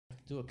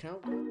do a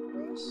countdown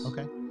for us.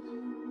 Okay.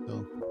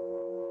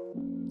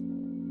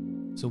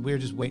 So we're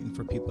just waiting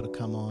for people to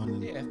come on.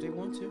 And... Yeah, if they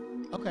want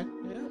to. Okay.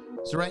 Yeah.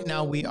 So right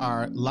now we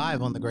are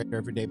live on the Greater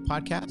Everyday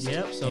Podcast.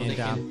 Yep. So they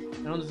can. I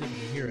don't know if they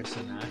can hear us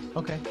or not.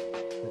 Okay.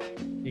 But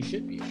they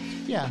should be.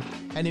 Yeah.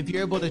 And if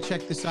you're able to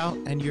check this out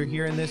and you're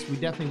hearing this, we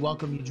definitely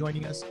welcome you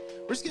joining us.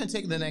 We're just going to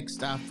take the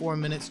next 4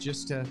 minutes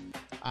just to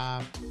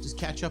just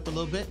catch up a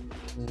little bit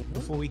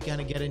before we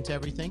kind of get into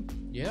everything.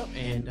 Yep.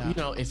 And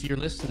if you're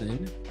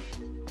listening,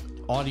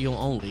 audio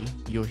only,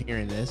 you're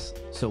hearing this.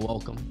 So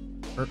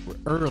welcome.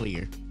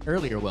 Earlier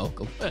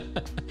welcome.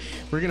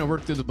 We're gonna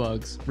work through the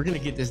bugs. We're gonna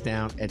get this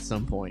down at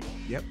some point.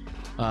 Yep.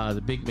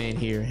 The big man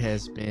here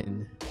has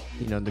been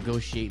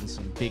negotiating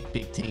some big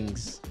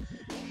things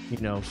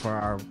for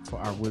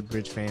our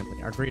Woodbridge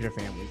family, our greater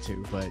family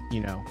too, but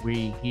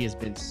he has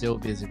been so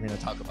busy. We're gonna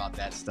talk about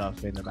that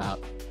stuff in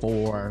about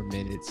 4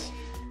 minutes.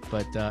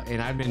 But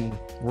and I've been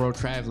world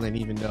traveling,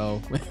 even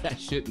though I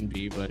shouldn't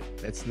be, but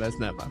that's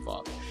not my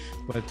fault.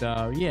 But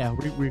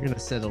we're gonna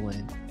settle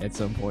in at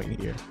some point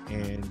here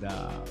and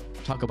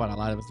talk about a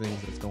lot of things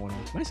that's going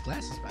on. Nice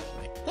glasses, by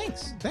the way.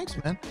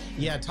 Thanks, man.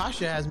 Yeah,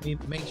 Tasha has me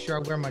make sure I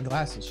wear my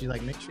glasses. She's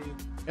like, make sure you.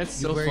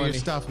 That's you so wear funny. Your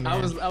stuff, man.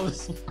 I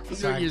was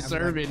doing your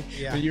sermon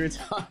when you were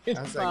talking.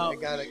 I was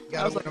like, I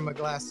gotta wear my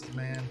glasses,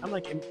 man. I'm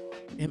like,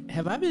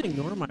 have I been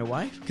ignoring my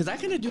wife? Because I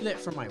kind of do that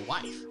for my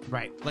wife.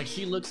 Right. Like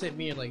she looks at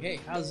me and like, hey,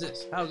 how's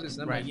this?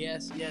 And I'm like,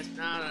 yes, no,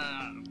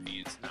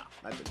 pants, no,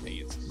 not the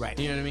pants. Right.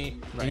 You know what I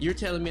mean? Right. And you're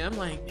telling me, I'm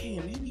like,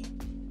 man, maybe.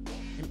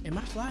 Am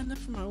I flying up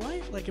for my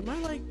wife? Like, am I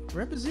like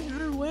representing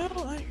her well?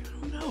 Like, I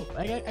don't know.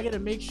 I got to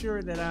make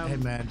sure that I'm. Hey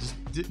man, just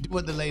do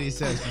what the lady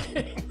says.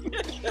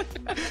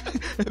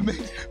 It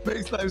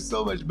makes life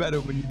so much better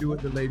when you do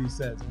what the lady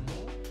says.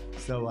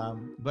 So,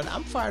 but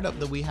I'm fired up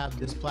that we have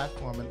this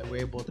platform and that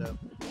we're able to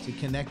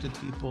connect with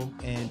people.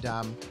 And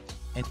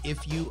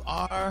if you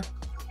are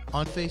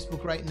on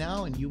Facebook right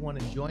now and you want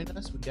to join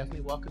us, we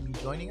definitely welcome you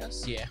joining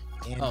us. Yeah.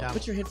 And,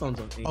 put your headphones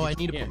on. Oh, I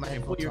need to put my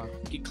headphones on.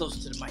 Get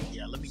closer to the mic.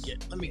 Yeah, let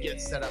me get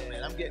set up,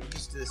 man. I'm getting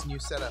used to this new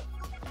setup.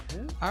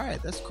 Yeah. All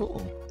right, that's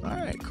cool. All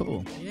right,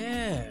 cool.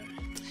 Yeah.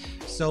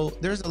 So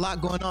there's a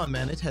lot going on,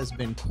 man. It has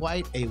been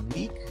quite a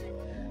week.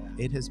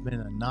 It has been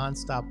a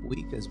nonstop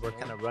week as we're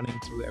kind of running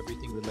through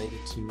everything related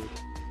to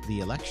the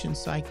election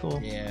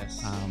cycle.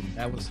 Yes.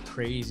 That was a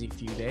crazy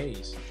few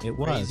days. It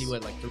was. Crazy,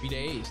 what, like 3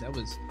 days? That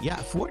was... Yeah,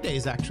 4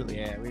 days, actually.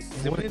 Yeah.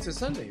 It went into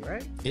Sunday,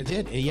 right? It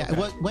did. Yeah,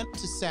 okay. It went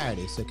to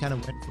Saturday, so it kind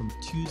of went from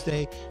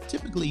Tuesday.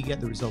 Typically, you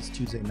get the results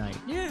Tuesday night.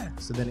 Yeah.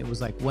 So then it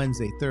was like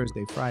Wednesday,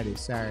 Thursday, Friday,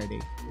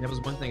 Saturday. That was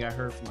one thing I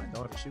heard from my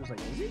daughter. She was like,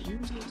 is it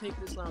usually take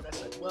this long? I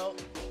said, well,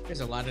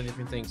 there's a lot of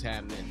different things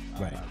happening.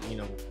 Right.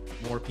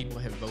 More people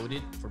have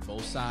voted for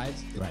both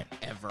sides than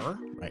ever.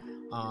 Right.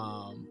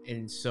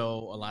 And so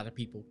a lot of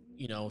people,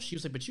 she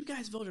was like, but you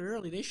guys voted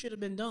early. They should have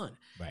been done.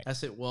 Right. I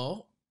said,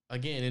 well,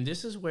 again, and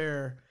this is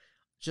where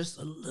just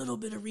a little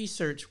bit of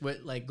research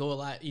would like go a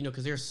lot,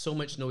 because there's so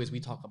much noise.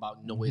 We talk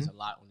about noise a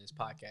lot on this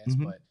podcast,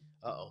 but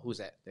who's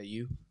that? That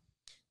you?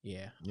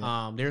 Yeah.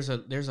 There's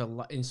a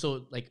lot. And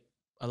so like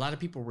a lot of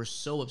people were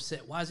so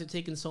upset. Why is it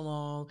taking so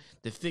long?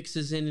 The fix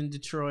is in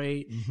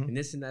Detroit and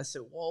this and that. I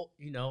said, well,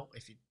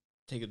 if you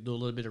do a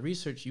little bit of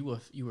research, you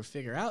will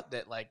figure out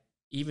that like,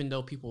 even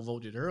though people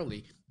voted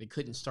early, they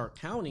couldn't start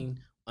counting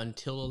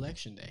until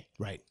election day.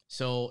 Right.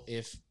 So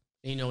if,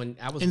 and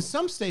I was... In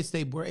some states,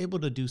 they were able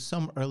to do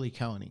some early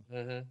counting.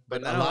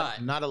 But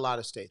not a lot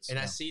of states. And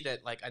I see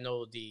that, like, I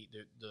know the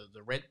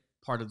red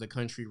part of the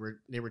country,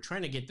 they were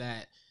trying to get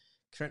that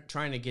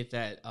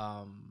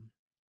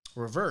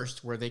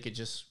reversed where they could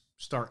just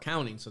start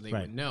counting so they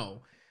would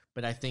know.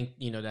 But I think,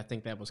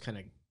 that was kind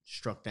of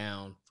struck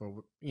down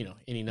for,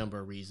 any number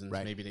of reasons.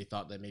 Right. Maybe they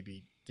thought that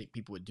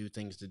people would do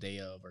things the day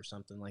of or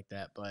something like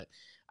that. But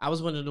I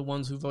was one of the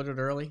ones who voted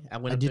early. I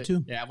did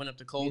too. Yeah, I went up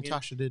to Colgan.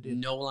 Tasha did.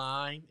 No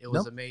line. It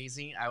was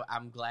amazing.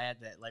 I'm glad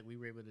that like we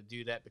were able to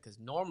do that because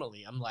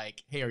normally I'm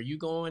like, hey, are you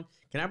going?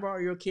 Can I borrow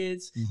your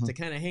kids to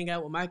kind of hang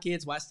out with my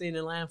kids while staying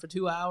in line for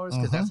 2 hours?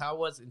 Because that's how it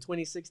was in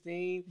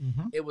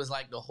 2016. It was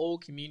like the whole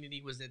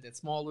community was at that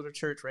small little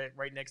church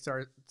right next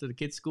to the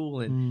kids' school,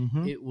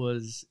 and it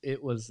was a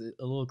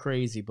little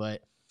crazy,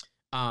 but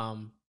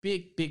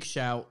big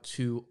shout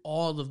to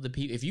all of the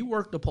people. If you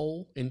worked a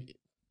poll and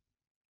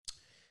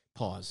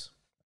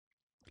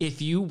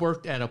if you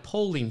worked at a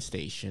polling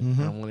station,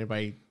 I don't want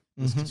anybody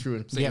listening through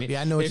and saying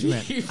I know what you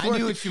meant. I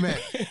knew what you meant.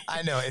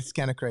 I know it's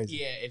kind of crazy.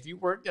 Yeah, if you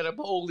worked at a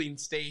polling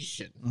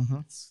station,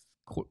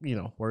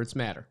 words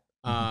matter.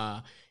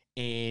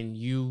 And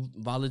you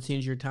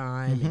volunteered your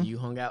time and you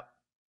hung out.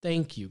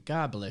 Thank you.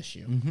 God bless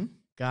you.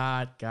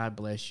 God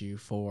bless you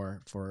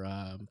for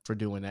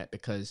doing that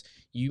because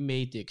you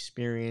made the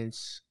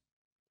experience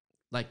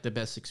like the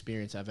best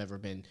experience I've ever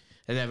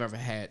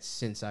had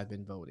since I've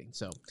been voting.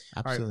 So,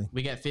 absolutely. All right,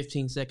 we got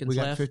 15 seconds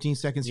left. We got 15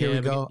 seconds. Here we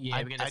go. We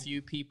got a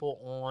few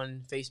people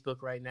on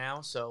Facebook right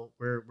now, so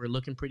we're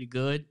looking pretty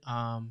good.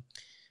 9,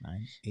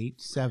 8,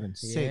 7,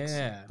 6,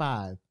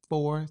 5,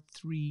 4,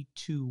 3,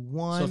 2,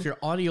 1. So if you're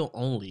audio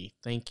only,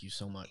 thank you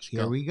so much.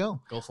 Here we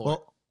go. Go for it.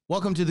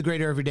 Welcome to the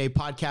Greater Everyday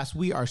Podcast.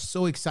 We are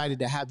so excited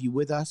to have you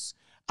with us.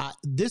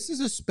 This is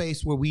a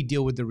space where we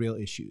deal with the real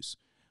issues.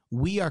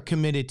 We are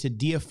committed to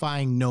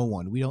deifying no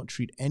one. We don't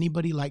treat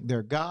anybody like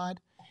they're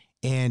God.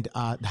 And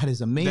that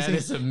is amazing. That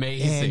is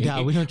amazing.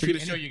 And we don't treat We're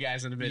going to show you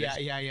guys in a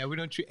minute. Yeah. We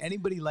don't treat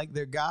anybody like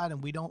they're God,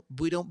 and we don't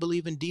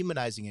believe in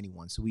demonizing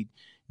anyone. So we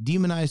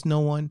demonize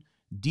no one,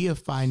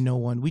 deify no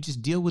one. We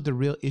just deal with the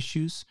real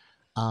issues,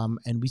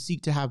 and we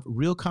seek to have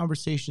real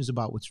conversations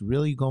about what's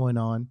really going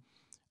on.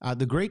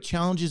 The great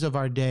challenges of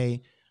our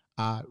day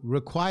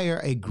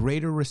require a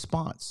greater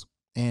response.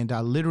 And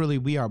literally,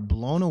 we are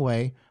blown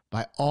away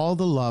by all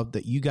the love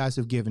that you guys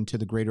have given to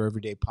the Greater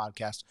Everyday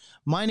Podcast.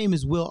 My name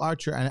is Will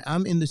Archer, and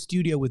I'm in the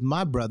studio with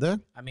my brother.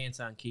 I'm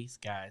Anton Keith,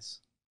 guys.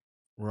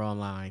 We're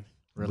online.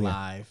 We're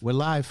live. We're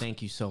live.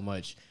 Thank you so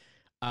much.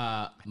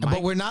 But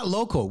we're not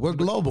local. We're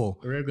global.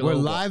 We're global.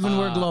 We're live and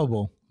we're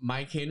global.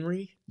 Mike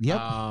Henry. Yep.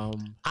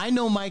 I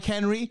know Mike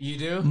Henry. You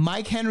do?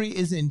 Mike Henry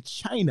is in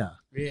China.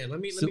 Yeah, let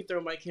me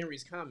throw Mike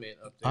Henry's comment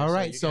up there. All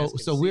right, so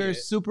we're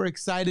super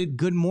excited.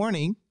 Good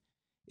morning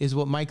is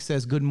what Mike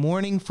says. Good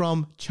morning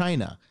from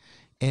China.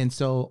 And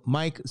so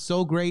Mike,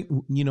 so great.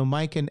 You know,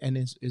 Mike and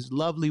his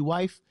lovely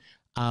wife,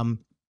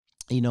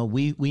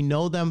 we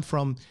know them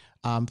from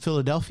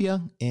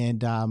Philadelphia,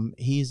 and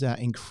he's an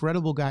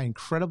incredible guy,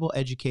 incredible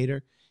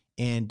educator.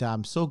 And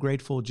I'm so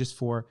grateful just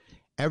for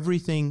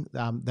everything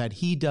that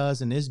he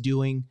does and is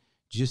doing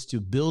just to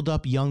build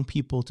up young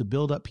people, to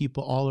build up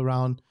people all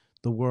around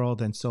the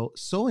world. And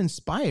so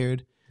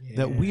inspired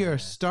that we are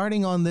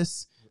starting on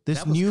this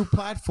new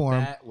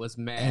platform. That was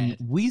mad. And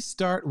we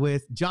start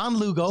with John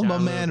Lugo, my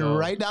man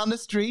right down the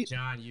street.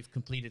 John, you've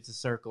completed the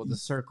circle. The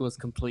circle is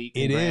complete.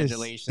 It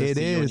Congratulations is.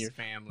 to you and your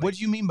family. What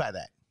do you mean by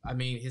that? I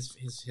mean,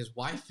 his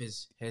wife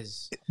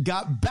has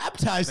got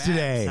baptized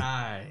today.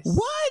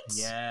 What?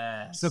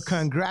 Yes. So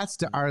congrats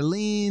to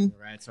Arlene.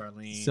 Congrats,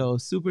 Arlene. So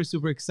super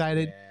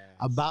excited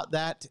about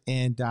that,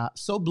 and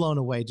so blown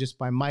away just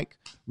by Mike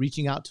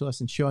reaching out to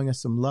us and showing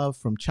us some love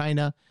from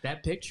China.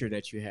 That picture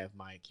that you have,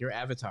 Mike, your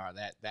avatar,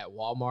 that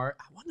Walmart.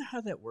 I wonder how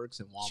that works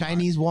in Walmart.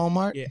 Chinese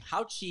Walmart. Yeah.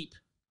 How cheap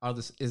are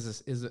the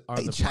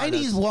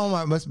Chinese products?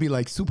 Walmart must be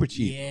like super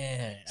cheap.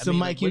 Yeah. So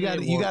Mike, you got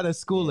to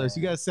school us.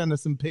 You got to send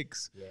us some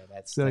pics. Yeah,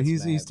 that's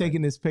he's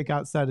taking this pic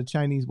outside of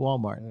Chinese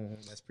Walmart.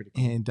 That's pretty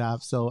cool. And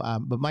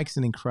but Mike's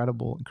an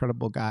incredible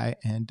guy,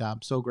 and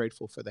I'm so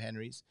grateful for the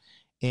Henrys.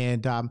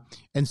 And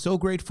so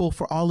grateful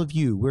for all of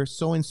you. We're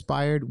so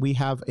inspired. We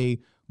have a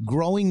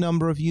growing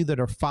number of you that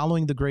are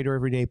following the Greater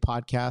Everyday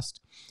Podcast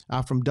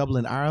from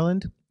Dublin,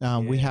 Ireland.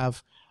 We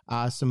have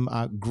some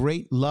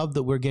great love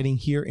that we're getting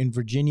here in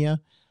Virginia,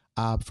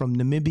 from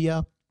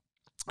Namibia,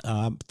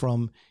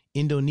 from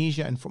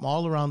Indonesia, and from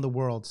all around the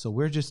world. So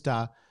we're just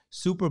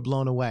super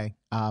blown away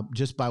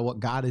just by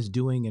what God is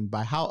doing and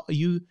by how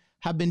you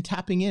have been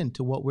tapping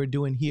into what we're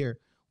doing here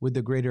with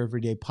the Greater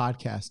Everyday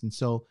Podcast. And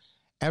so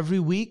every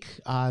week,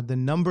 the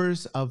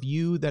numbers of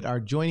you that are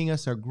joining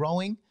us are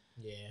growing.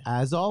 Yeah.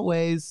 As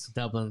always.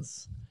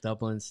 Dublin's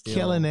still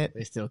killing it.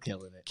 They're still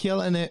killing it.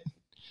 Killing it.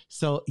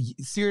 So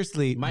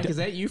seriously, Mike, is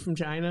that you from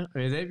China?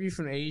 Or is that you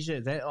from Asia?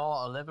 Is that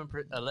all 11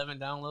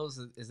 downloads?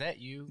 Is that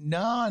you?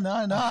 No.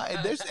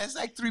 It's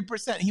like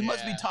 3%. He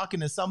must be talking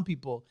to some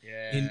people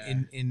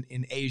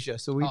in Asia.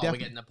 So we definitely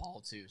get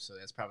Nepal too. So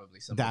that's probably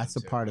some. That's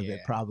a part of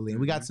it, probably.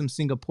 And we got some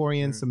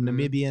Singaporeans, some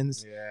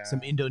Namibians, some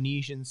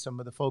Indonesians, some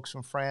of the folks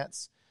from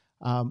France.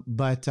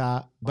 But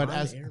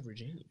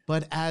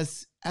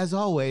as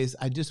always,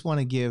 I just want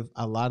to give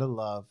a lot of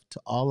love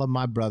to all of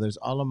my brothers,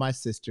 all of my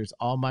sisters,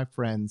 all my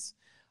friends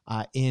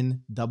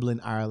in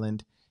Dublin,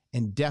 Ireland,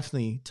 and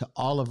definitely to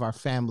all of our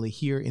family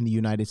here in the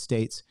United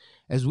States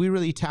as we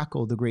really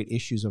tackle the great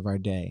issues of our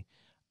day.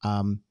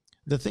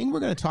 The thing we're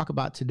going to talk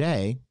about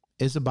today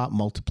is about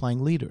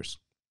multiplying leaders.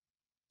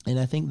 And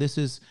I think this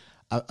is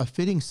a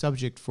fitting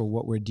subject for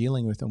what we're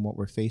dealing with and what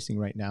we're facing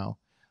right now.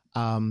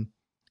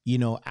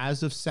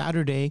 As of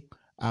Saturday,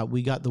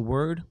 we got the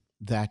word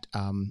that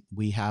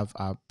we have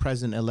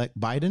President-elect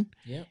Biden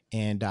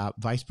and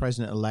Vice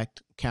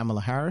President-elect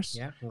Kamala Harris.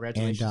 Yeah,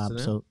 congratulations to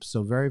them.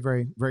 So very,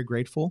 very, very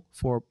grateful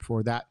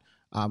for that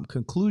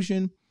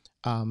conclusion.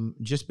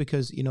 Just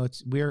because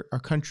we're a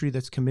country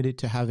that's committed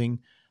to having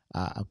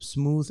a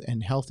smooth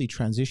and healthy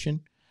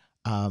transition.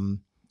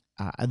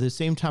 At the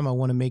same time, I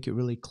want to make it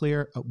really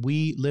clear: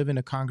 we live in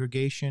a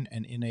congregation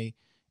and in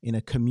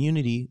a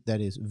community that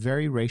is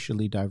very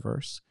racially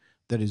diverse,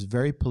 that is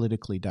very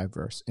politically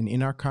diverse. And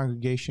in our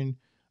congregation,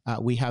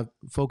 we have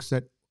folks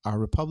that are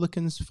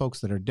Republicans, folks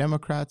that are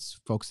Democrats,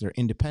 folks that are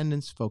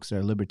independents, folks that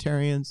are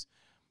libertarians.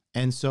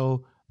 And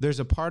so there's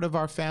a part of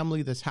our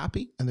family that's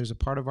happy, and there's a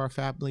part of our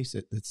family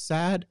that's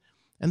sad,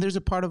 and there's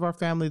a part of our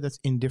family that's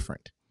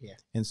indifferent. Yeah.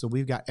 And so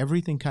we've got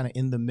everything kind of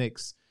in the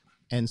mix.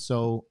 And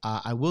so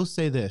I will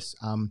say this,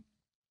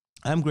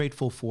 I'm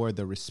grateful for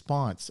the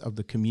response of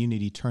the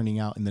community turning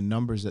out and the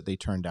numbers that they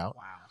turned out.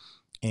 Wow.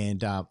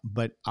 And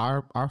but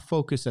our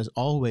focus, as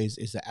always,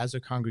 is that as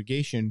a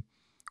congregation,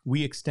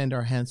 we extend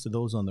our hands to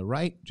those on the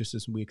right, just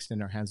as we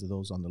extend our hands to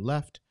those on the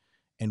left.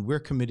 And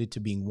we're committed to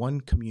being one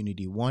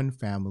community, one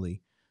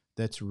family,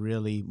 that's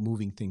really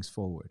moving things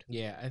forward.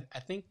 Yeah, I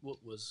think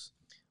what was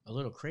a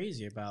little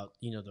crazy about,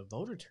 the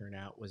voter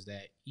turnout was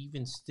that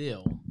even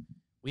still,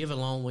 we have a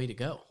long way to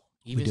go.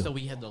 Even though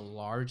we had the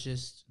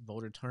largest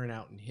voter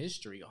turnout in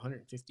history,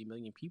 150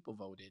 million people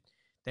voted,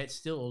 that's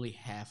still only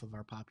half of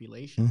our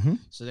population. Mm-hmm.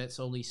 So that's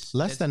only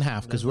less than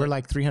half, because we're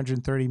like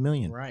 330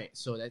 million. Right.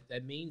 So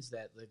that means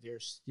that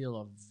there's still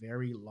a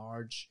very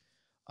large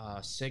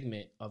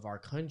segment of our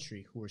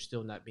country who are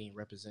still not being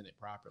represented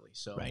properly.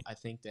 So I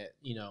think that,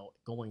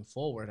 going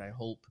forward, I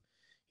hope,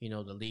 the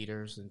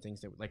leaders and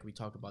things that like we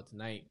talk about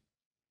tonight,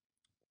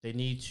 they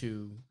need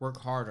to work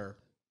harder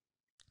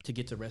to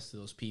get the rest of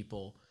those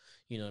people,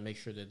 to make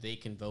sure that they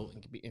can vote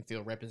and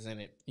feel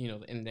represented,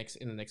 in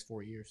the next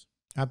 4 years.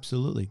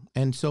 Absolutely.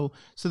 And so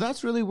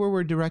that's really where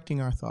we're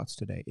directing our thoughts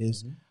today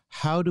is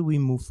how do we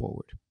move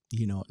forward?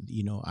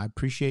 I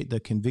appreciate the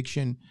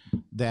conviction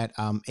that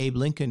Abe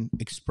Lincoln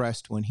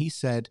expressed when he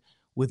said,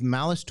 with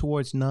malice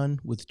towards none,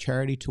 with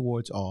charity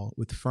towards all,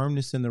 with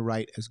firmness in the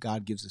right as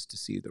God gives us to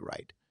see the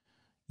right.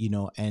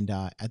 And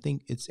I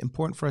think it's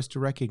important for us to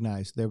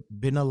recognize there have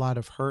been a lot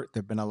of hurt.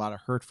 There have been a lot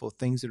of hurtful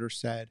things that are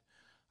said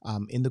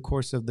in the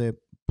course of the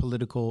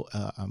political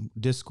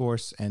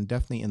discourse, and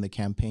definitely in the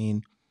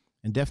campaign,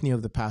 and definitely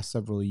over the past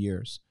several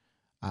years.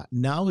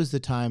 Now is the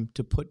time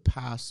to put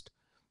past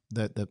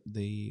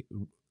the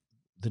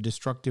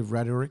destructive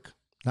rhetoric.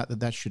 Not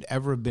that should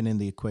ever have been in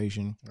the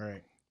equation,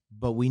 right?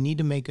 But we need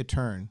to make a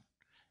turn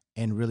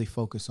and really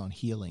focus on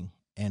healing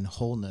and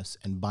wholeness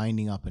and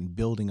binding up and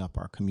building up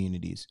our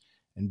communities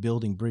and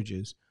building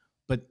bridges.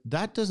 But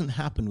that doesn't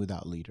happen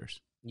without leaders.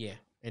 Yeah,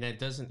 and that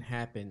doesn't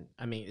happen.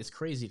 I mean, it's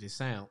crazy to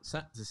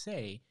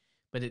say,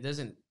 but it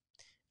doesn't.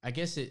 I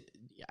guess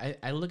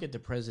I look at the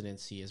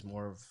presidency as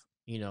more of,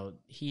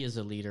 he is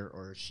a leader,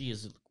 or she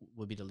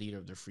would be the leader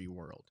of the free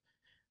world.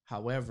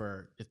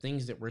 However, the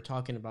things that we're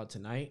talking about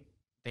tonight,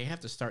 they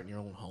have to start in your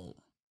own home.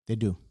 They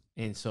do.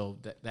 And so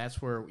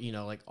that's where,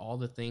 like all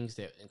the things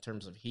that in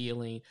terms of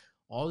healing,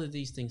 all of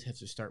these things have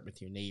to start with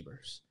your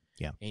neighbors.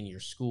 Yeah. In your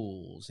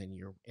schools, and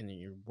in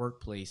your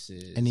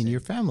workplaces, and in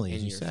your family,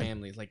 and your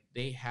families. Like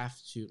they have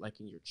to, like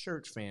in your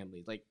church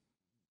family, like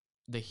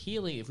the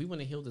healing. If we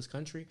want to heal this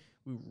country,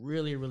 we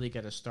really, really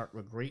got to start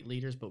with great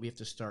leaders, but we have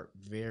to start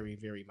very,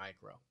 very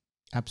micro.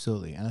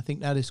 Absolutely. And I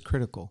think that is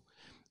critical.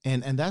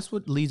 And that's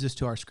what leads us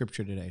to our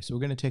scripture today. So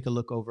we're going to take a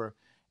look over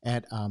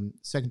at 2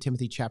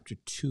 Timothy chapter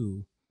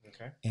 2.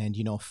 Okay. And,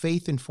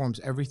 faith informs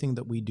everything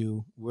that we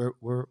do.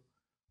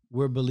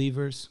 We're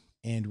believers,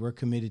 and we're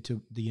committed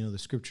to the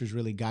scriptures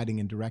really guiding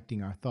and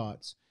directing our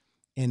thoughts.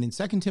 And in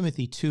 2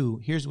 Timothy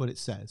 2, here's what it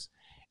says.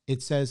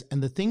 It says,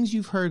 "And the things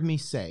you've heard me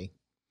say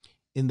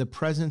in the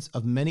presence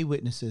of many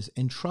witnesses,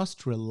 entrust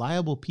to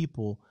reliable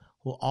people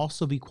who will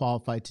also be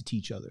qualified to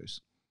teach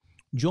others.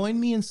 Join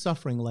me in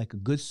suffering like a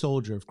good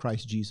soldier of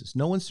Christ Jesus.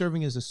 No one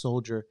serving as a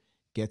soldier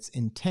gets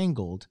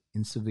entangled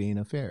in civilian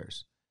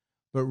affairs,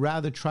 but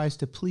rather tries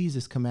to please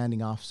his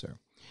commanding officer.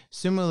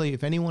 Similarly,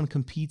 if anyone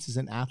competes as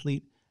an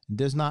athlete and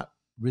does not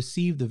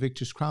receive the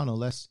victor's crown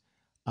unless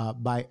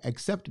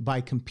except by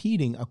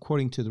competing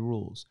according to the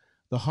rules,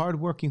 the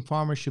hardworking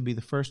farmer should be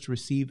the first to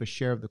receive a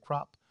share of the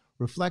crop.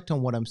 Reflect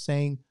on what I'm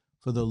saying,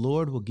 for the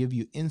Lord will give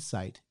you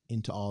insight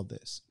into all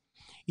this."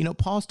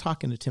 Paul's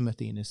talking to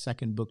Timothy in his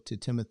second book to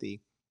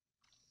Timothy,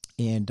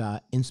 and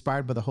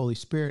inspired by the Holy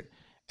Spirit.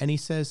 And he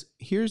says,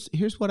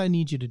 here's what I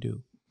need you to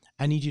do.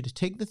 I need you to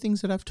take the things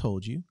that I've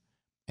told you,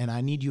 and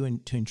I need you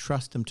to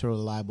entrust them to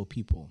reliable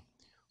people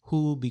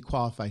who will be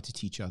qualified to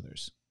teach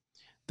others.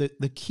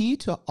 The key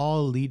to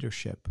all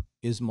leadership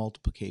is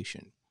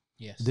multiplication.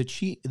 Yes.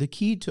 The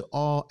key to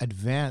all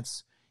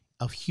advance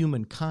of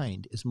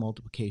humankind is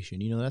multiplication.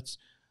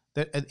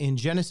 That in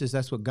Genesis,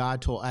 that's what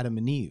God told Adam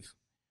and Eve.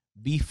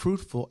 Be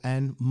fruitful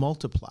and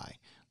multiply,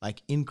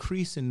 like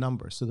increase in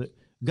number. So that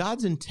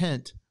God's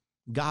intent,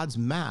 God's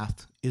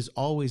math is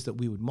always that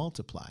we would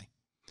multiply.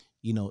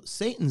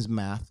 Satan's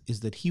math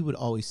is that he would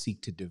always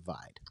seek to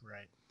divide.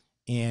 Right.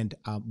 And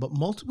but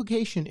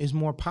multiplication is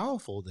more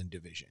powerful than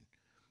division.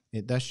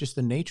 That's just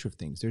the nature of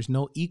things. There's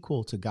no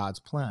equal to God's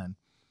plan.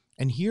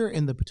 And here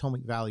in the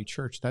Potomac Valley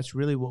Church, that's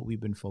really what we've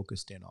been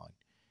focused in on.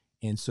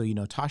 And so,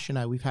 Tasha and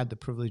I, we've had the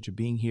privilege of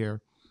being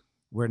here.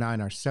 We're now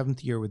in our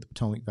 7th year with the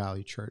Potomac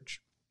Valley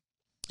Church.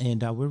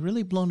 And we're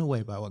really blown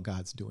away by what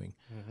God's doing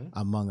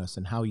among us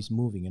and how he's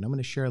moving. And I'm going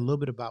to share a little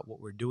bit about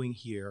what we're doing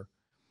here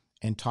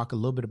and talk a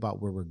little bit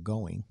about where we're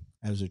going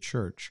as a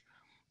church.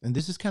 And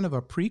this is kind of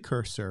a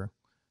precursor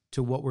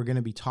to what we're going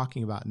to be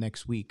talking about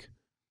next week,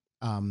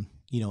 on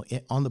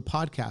the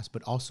podcast,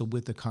 but also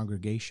with the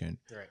congregation.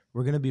 Right.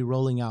 We're going to be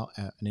rolling out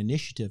an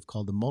initiative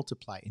called the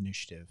Multiply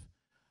Initiative.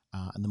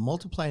 And the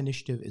Multiply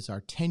Initiative is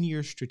our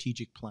 10-year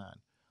strategic plan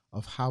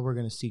of how we're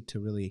going to seek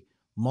to really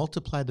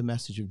multiply the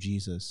message of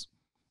Jesus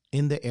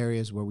in the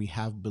areas where we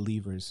have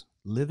believers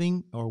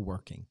living or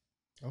working.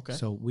 Okay.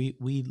 So we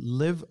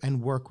live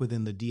and work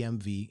within the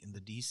DMV in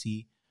the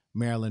DC,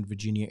 Maryland,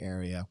 Virginia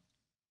area.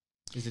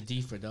 Is it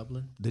D for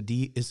Dublin? The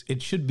D is,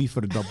 it should be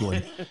for the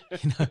Dublin.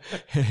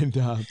 And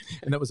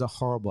that was a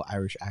horrible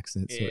Irish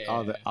accent. So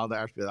all the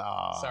Irish people,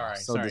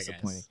 so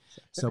disappointing. Guys.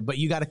 So, but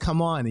you got to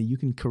come on and you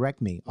can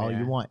correct me all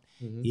you want,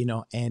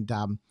 and,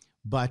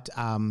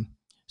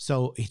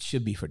 so it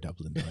should be for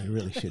Dublin, though. It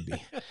really should be.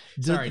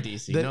 Sorry,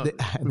 DC.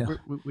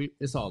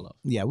 It's all love.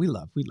 Yeah, we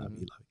love you.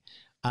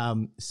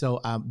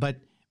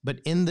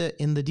 But in the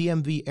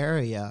DMV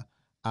area,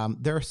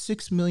 there are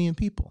 6 million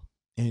people,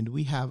 and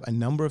we have a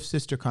number of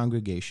sister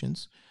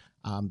congregations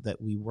that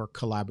we work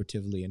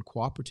collaboratively and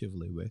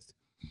cooperatively with.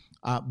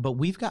 But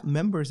we've got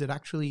members that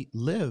actually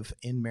live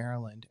in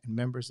Maryland, and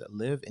members that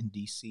live in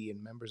DC,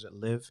 and members that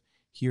live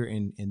here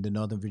in the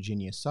Northern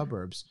Virginia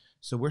suburbs.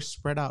 So we're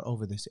spread out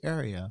over this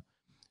area.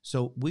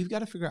 So we've got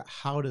to figure out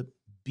how to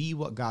be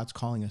what God's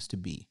calling us to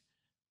be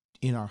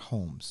in our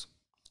homes,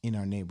 in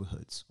our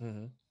neighborhoods,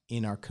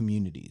 in our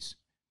communities,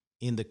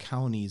 in the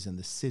counties and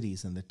the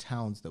cities and the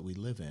towns that we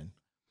live in.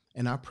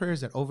 And our prayer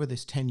is that over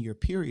this 10-year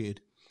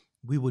period,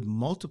 we would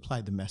multiply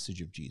the message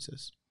of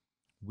Jesus.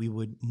 We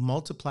would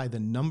multiply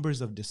the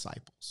numbers of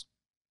disciples.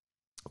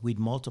 We'd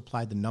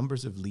multiply the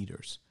numbers of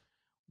leaders.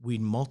 We'd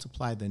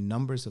multiply the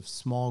numbers of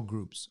small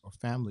groups or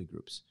family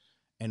groups.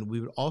 And we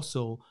would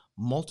also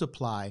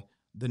multiply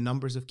the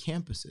numbers of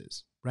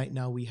campuses. Right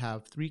now we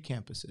have 3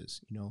 campuses,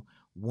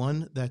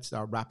 one that's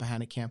our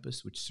Rappahannock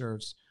campus, which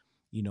serves,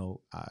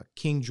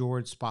 King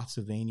George,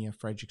 Spotsylvania,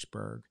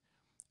 Fredericksburg,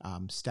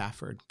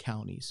 Stafford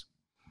counties.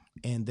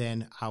 And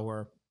then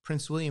our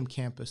Prince William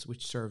campus,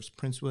 which serves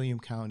Prince William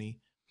County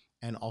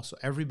and also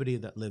everybody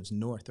that lives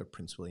north of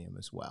Prince William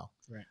as well.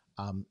 Right.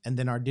 And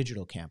then our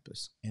digital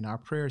campus. And our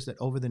prayer is that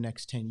over the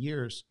next 10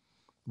 years,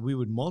 we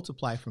would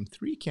multiply from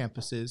 3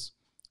 campuses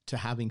to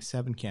having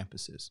 7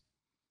 campuses.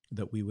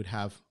 That we would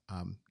have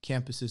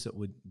campuses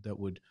that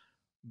would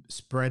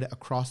spread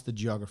across the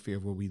geography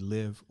of where we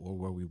live or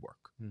where we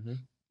work.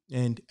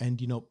 And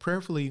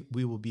prayerfully,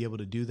 we will be able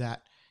to do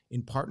that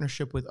in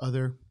partnership with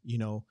other,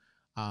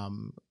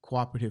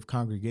 cooperative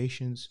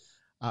congregations.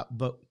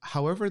 But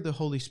however the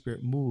Holy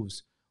Spirit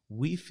moves,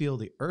 we feel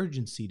the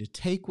urgency to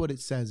take what it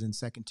says in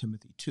 2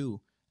 Timothy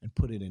 2 and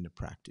put it into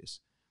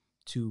practice,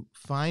 to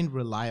find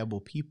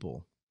reliable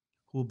people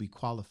who will be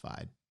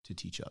qualified to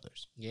teach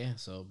others. Yeah,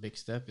 so big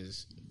step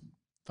is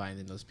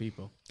finding those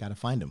people. Got to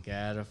find them.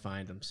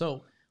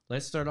 So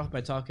let's start off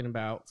by talking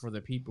about, for the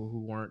people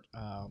who weren't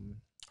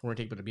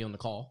able to be on the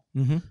call,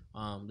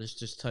 let's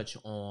just touch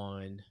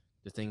on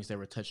the things that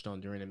were touched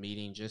on during the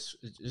meeting, just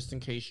in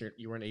case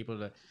you weren't able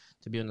to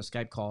be on the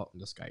Zoom call.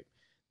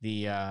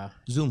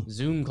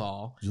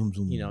 Zoom.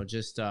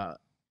 Just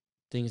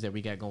things that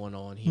we got going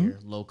on here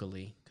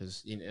locally,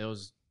 because it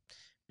was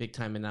big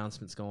time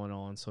announcements going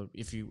on. So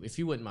if you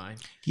wouldn't mind,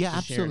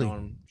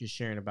 absolutely,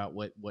 sharing about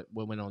what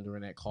went on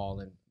during that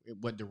call and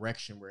what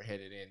direction we're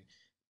headed in,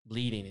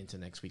 bleeding into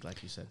next week,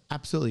 like you said.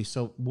 Absolutely.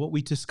 So what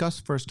we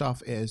discussed first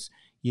off is,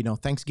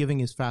 Thanksgiving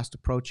is fast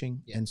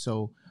approaching, and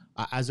so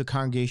as a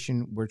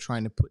congregation, we're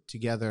trying to put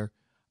together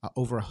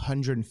over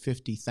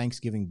 150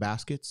 Thanksgiving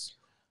baskets,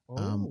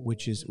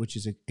 which is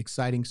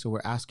exciting. So we're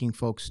asking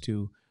folks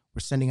we're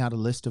sending out a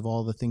list of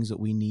all the things that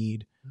we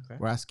need. Okay.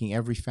 We're asking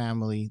every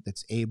family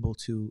that's able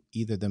to,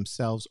 either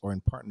themselves or in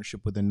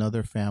partnership with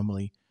another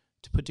family,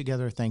 to put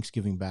together a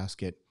Thanksgiving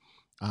basket.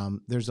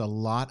 There's a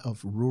lot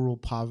of rural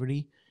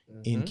poverty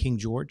in King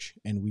George,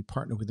 and we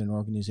partner with an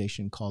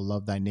organization called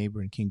Love Thy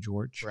Neighbor in King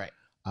George. Right.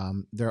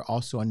 There are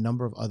also a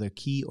number of other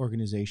key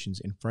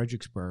organizations in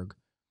Fredericksburg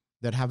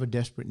that have a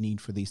desperate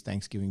need for these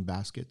Thanksgiving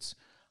baskets.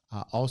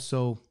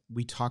 Also,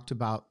 we talked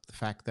about the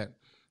fact that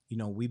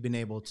we've been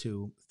able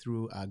to,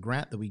 through a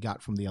grant that we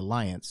got from the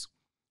Alliance,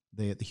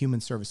 the Human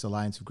Service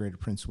Alliance of Greater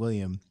Prince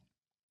William,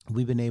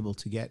 we've been able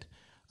to get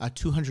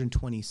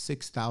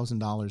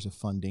 $226,000 of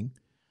funding,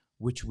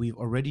 which we've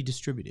already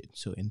distributed.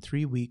 So in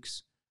 3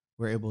 weeks,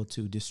 we're able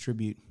to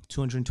distribute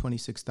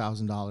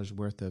 $226,000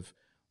 worth of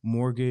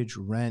mortgage,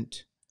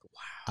 rent,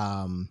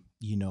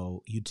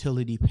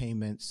 utility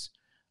payments,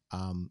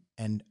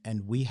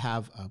 and we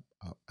have a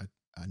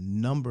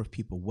number of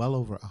people, well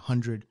over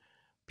 100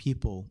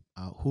 people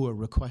who are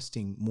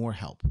requesting more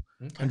help,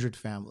 100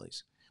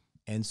 families.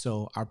 And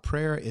so our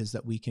prayer is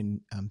that we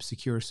can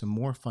secure some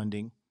more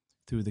funding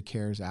through the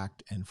CARES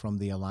Act and from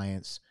the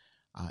Alliance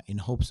in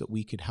hopes that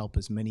we could help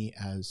as many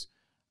as,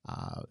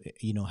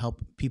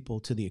 help people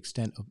to the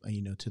extent of,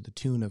 to the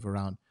tune of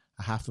around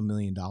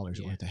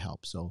 $500,000 worth of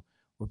help. So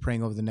we're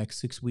praying over the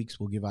next 6 weeks,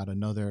 we'll give out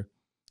another,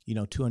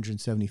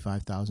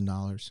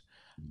 $275,000.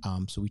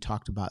 So we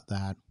talked about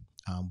that.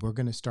 We're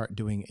going to start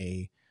doing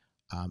a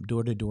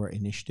door-to-door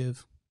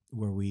initiative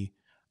where we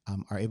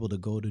are able to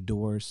go to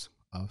doors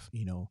of,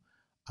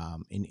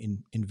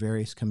 in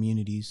various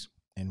communities,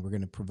 and we're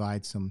going to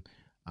provide some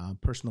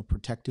personal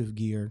protective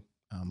gear,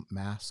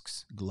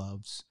 masks,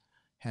 gloves,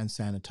 hand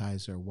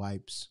sanitizer,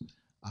 wipes,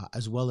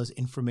 as well as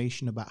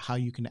information about how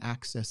you can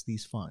access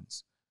these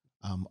funds.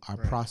 Our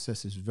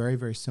process is very,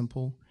 very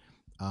simple.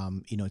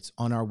 It's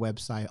on our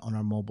website, on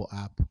our mobile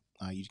app.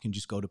 You can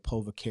just go to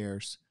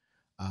POVACARES,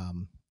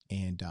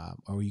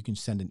 or you can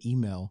send an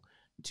email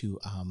to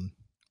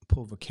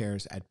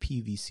POVACARES at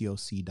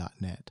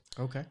pvcoc.net.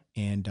 Okay.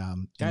 And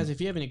guys, if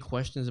you have any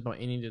questions about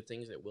any of the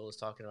things that Will is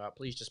talking about,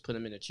 please just put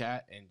them in the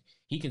chat, and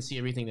he can see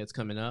everything that's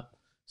coming up.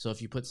 So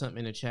if you put something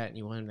in the chat and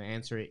you want him to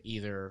answer it,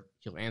 either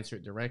he'll answer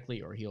it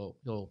directly or he'll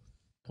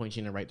point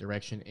you in the right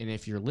direction. And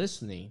if you're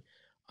listening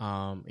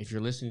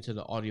to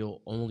the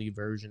audio only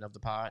version of the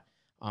pod,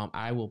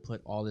 I will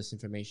put all this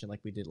information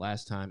like we did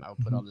last time. I'll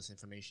put all this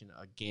information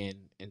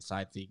again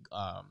inside the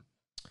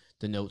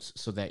notes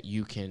so that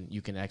you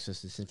can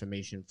access this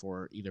information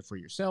for either for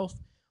yourself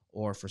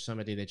or for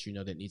somebody that you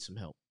know that needs some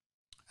help.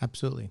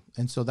 Absolutely.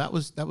 And so that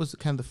was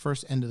kind of the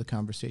first end of the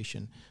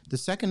conversation. The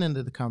second end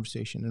of the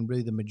conversation, and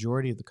really the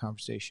majority of the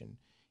conversation,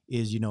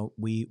 is,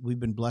 we've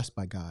been blessed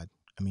by God.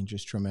 I mean,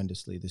 just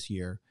tremendously this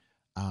year.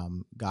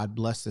 God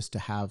blessed us to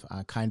have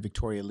kind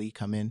Victoria Lee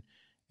come in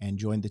and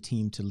join the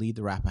team to lead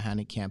the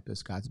Rappahannock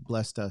campus. God's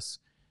blessed us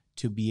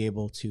to be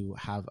able to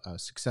have a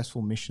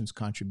successful missions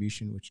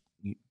contribution, which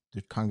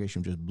the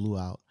congregation just blew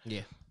out.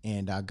 Yeah.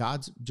 And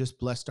God's just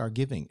blessed our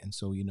giving. And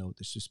so,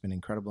 there's just been an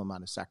incredible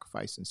amount of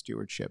sacrifice and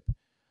stewardship,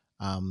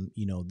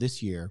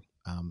 this year.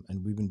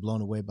 And we've been blown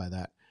away by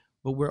that.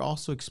 But we're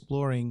also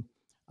exploring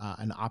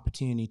an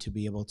opportunity to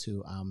be able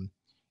to,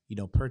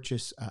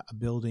 purchase a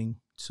building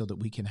so that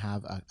we can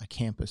have a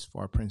campus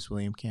for our Prince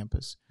William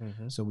campus.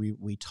 Mm-hmm. So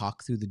we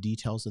talk through the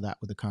details of that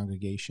with the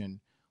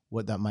congregation,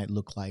 what that might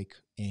look like.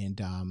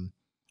 And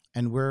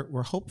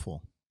we're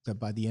hopeful that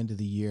by the end of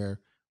the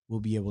year, we'll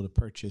be able to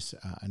purchase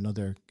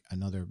another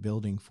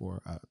building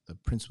for the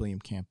Prince William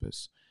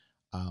campus.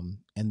 And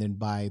then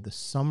by the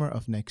summer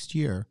of next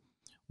year,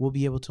 we'll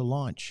be able to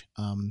launch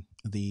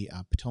the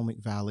Potomac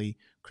Valley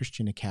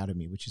Christian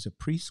Academy, which is a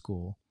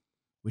preschool,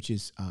 which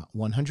is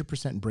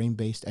 100%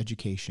 brain-based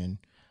education,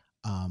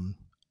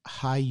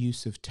 high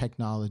use of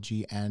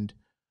technology and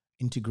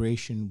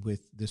integration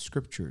with the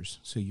scriptures.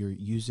 So you're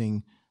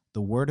using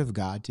the Word of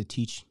God to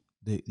teach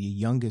the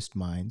youngest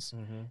minds.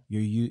 Mm-hmm.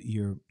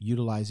 You're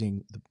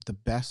utilizing the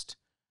best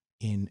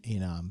in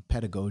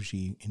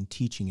pedagogy, in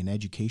teaching and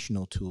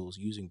educational tools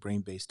using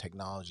brain-based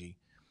technology.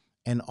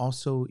 And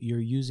also you're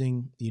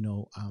using,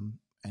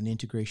 an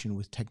integration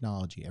with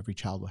technology. Every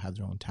child will have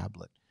their own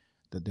tablet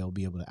that they'll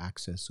be able to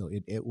access. So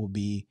it will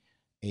be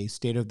a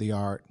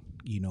state-of-the-art,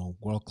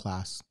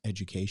 world-class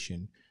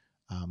education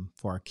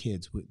for our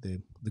kids. With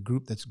the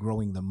group that's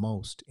growing the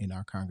most in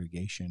our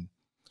congregation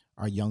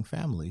are young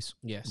families.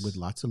 Yes. With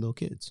lots of little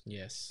kids.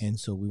 Yes. And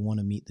so we want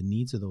to meet the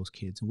needs of those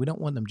kids. And we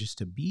don't want them just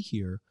to be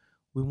here.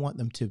 We want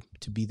them to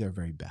be their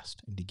very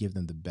best and to give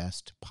them the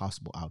best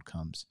possible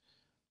outcomes.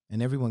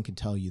 And everyone can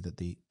tell you that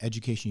the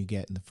education you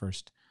get in the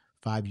first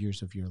 5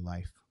 years of your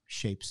life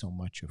shapes so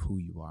much of who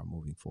you are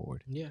moving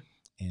forward. Yeah.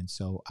 And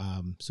so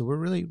we're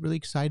really, really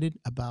excited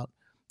about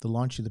the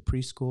launch of the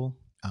preschool.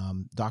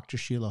 Dr.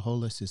 Sheila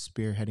Hollis is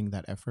spearheading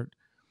that effort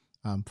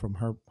from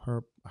her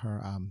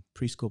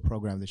preschool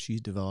program that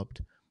she's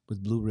developed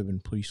with Blue Ribbon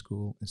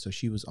Preschool. And so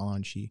she was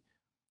on. She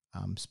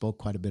spoke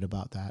quite a bit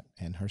about that,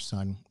 and her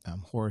son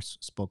Horace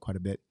spoke quite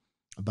a bit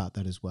about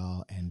that as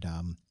well. And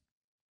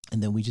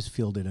then we just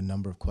fielded a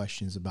number of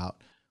questions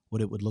about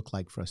what it would look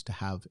like for us to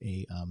have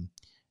a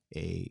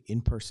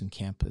in-person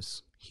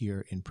campus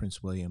here in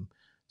Prince William.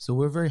 So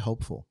we're very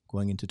hopeful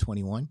going into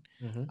 21.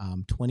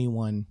 Mm-hmm.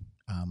 21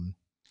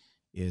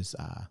 is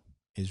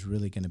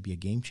really going to be a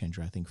game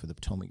changer, I think, for the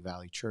Potomac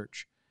Valley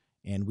Church.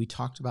 And we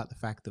talked about the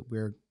fact that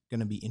we're going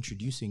to be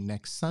introducing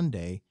next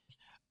Sunday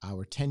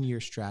our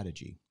 10-year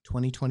strategy,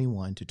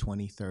 2021 to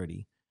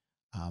 2030,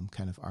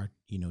 kind of our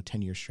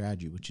 10-year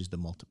strategy, which is the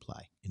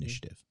Multiply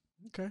initiative.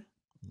 Okay,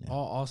 yeah.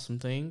 All awesome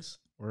things.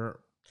 We're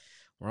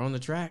on the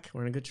track.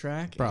 We're on a good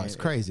track. Bro, it's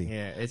crazy.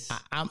 It's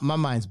my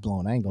mind's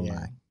blown. I ain't gonna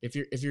lie. If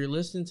you're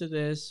listening to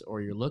this,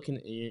 or you're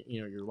looking,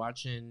 you're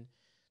watching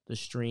the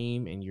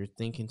stream and you're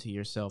thinking to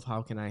yourself,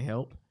 how can I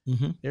help?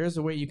 Mm-hmm. There's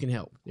a way you can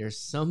help. There's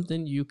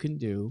something you can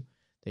do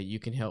that you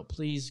can help.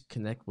 Please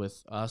connect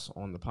with us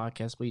on the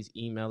podcast. Please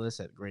email us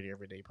at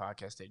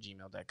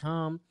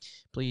greatereverydaypodcast@gmail.com.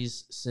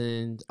 Please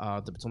send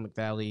the Potomac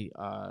Valley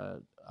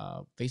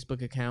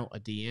Facebook account a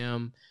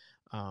DM.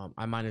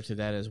 I monitor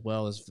that as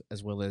well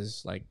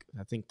as like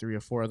I think 3 or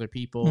 4 other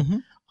people.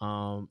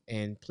 Mm-hmm.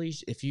 And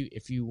please,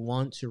 if you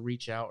want to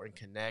reach out and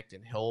connect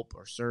and help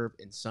or serve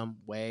in some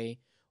way,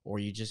 or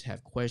you just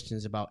have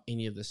questions about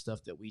any of the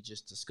stuff that we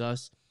just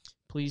discussed,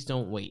 please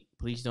don't wait.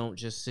 Please don't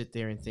just sit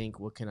there and think,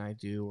 what can I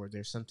do? Or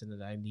there's something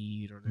that I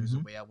need, or there's a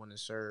way I want to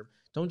serve.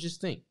 Don't just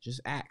think,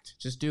 just act,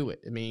 just do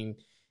it. I mean,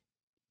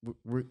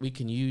 we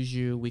can use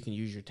you. We can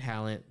use your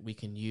talent. We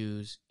can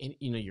use,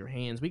 your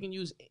hands. We can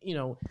use,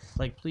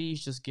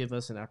 please just give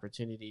us an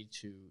opportunity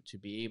to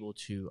be able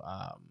to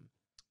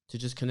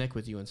just connect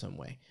with you in some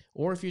way.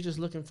 Or if you're just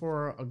looking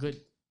for a good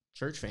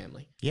church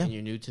family, and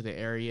you're new to the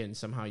area and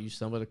somehow you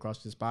stumbled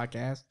across this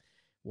podcast,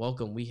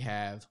 welcome. We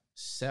have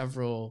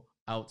several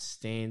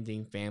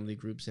outstanding family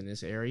groups in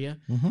this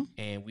area,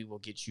 and we will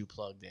get you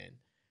plugged in.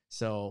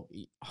 So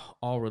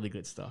all really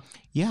good stuff.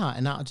 Yeah.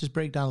 And I'll just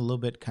break down a little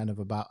bit kind of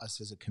about us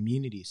as a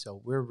community.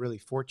 So we're really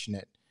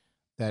fortunate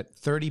that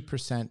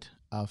 30%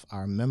 of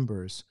our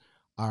members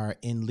are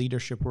in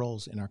leadership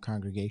roles in our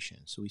congregation.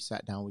 So we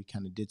sat down, we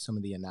kind of did some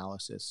of the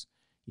analysis.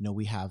 You know,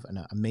 we have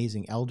an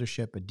amazing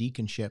eldership, a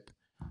deaconship,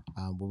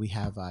 where we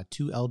have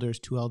 2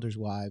 elders'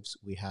 wives.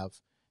 We have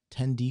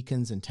 10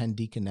 deacons and 10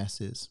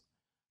 deaconesses.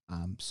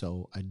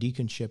 So a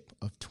deaconship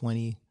of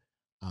 20,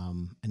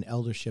 an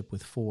eldership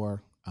with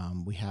 4.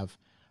 We have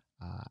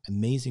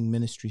amazing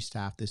ministry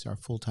staff. This is our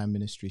full-time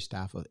ministry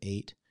staff of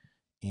 8.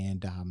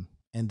 And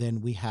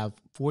then we have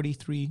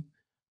 43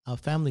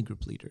 family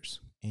group leaders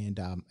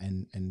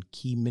and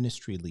key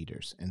ministry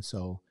leaders. And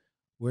so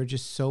we're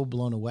just so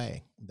blown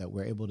away that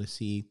we're able to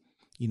see,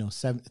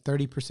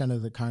 30%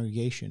 of the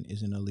congregation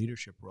is in a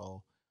leadership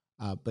role.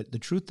 But the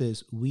truth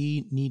is,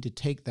 we need to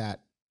take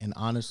that, and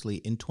honestly,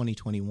 in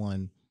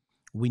 2021,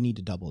 we need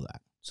to double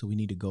that. So we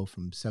need to go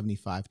from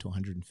 75 to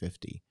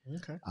 150.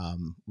 Okay.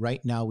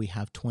 Right now, we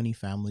have 20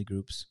 family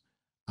groups.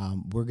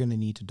 We're going to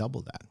need to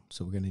double that.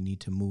 So we're going to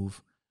need to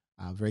move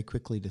very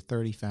quickly to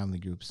 30 family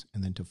groups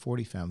and then to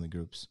 40 family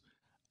groups,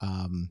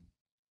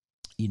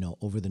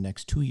 over the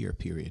next 2-year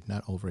period,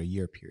 not over a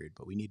year period,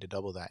 but we need to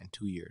double that in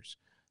 2 years.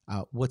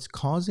 What's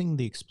causing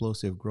the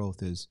explosive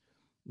growth is,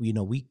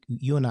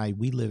 you and I,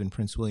 we live in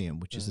Prince William,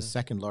 which is the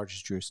second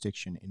largest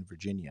jurisdiction in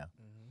Virginia.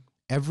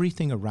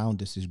 Everything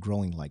around us is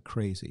growing like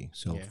crazy.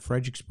 So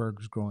Fredericksburg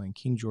is growing,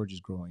 King George is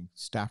growing,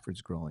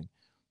 Stafford's growing,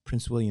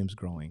 Prince William's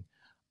growing.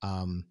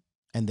 And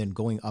then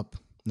going up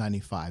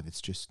 95,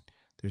 it's just,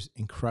 there's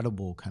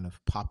incredible kind of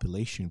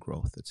population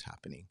growth that's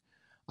happening.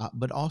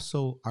 But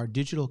also our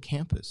digital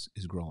campus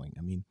is growing.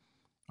 I mean,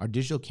 our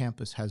digital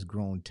campus has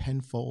grown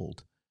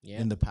tenfold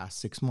in the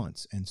past 6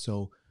 months. And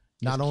so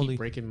not just only keep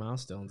breaking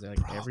milestones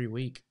every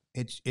week.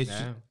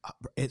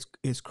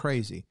 It's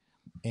crazy.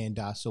 And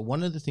so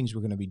one of the things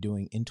we're going to be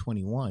doing in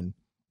 21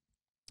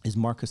 is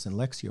Marcus and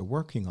Lexi are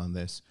working on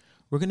this.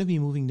 We're going to be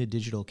moving to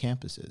digital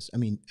campuses. I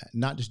mean,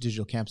 not just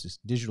digital campuses,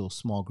 digital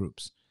small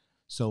groups.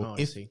 So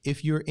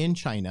if you're in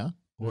China,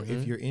 or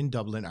if you're in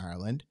Dublin,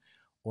 Ireland,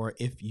 or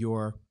if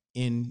you're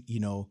in,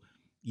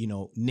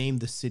 name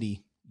the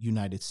city,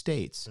 United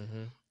States,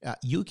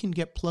 you can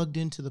get plugged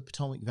into the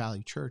Potomac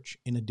Valley Church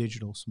in a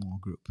digital small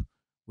group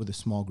with a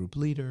small group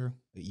leader,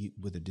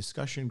 with a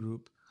discussion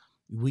group.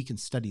 We can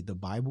study the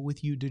Bible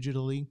with you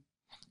digitally,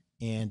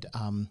 and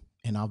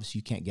obviously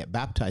you can't get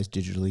baptized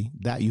digitally.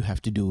 That you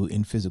have to do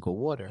in physical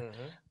water.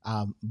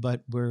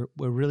 But we're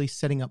really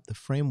setting up the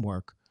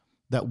framework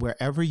that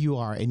wherever you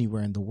are,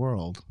 anywhere in the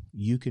world,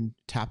 you can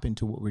tap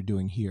into what we're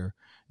doing here.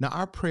 Now,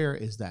 our prayer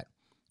is that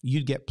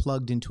you'd get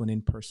plugged into an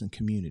in-person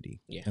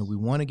community. Yes. And we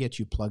want to get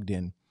you plugged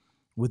in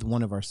with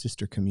one of our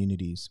sister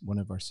communities, one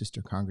of our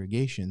sister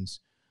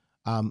congregations.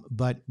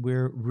 But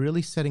we're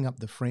really setting up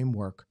the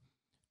framework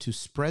to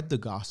spread the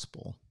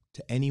gospel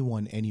to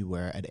anyone,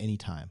 anywhere, at any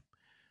time.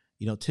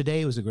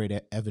 Today was a great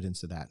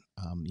evidence of that.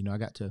 I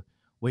got to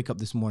wake up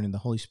this morning. The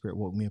Holy Spirit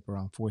woke me up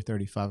around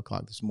 4:30, 5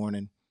 o'clock this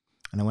morning.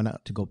 And I went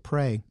out to go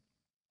pray.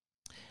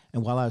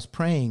 And while I was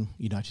praying,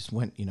 I just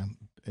went,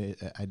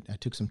 I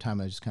took some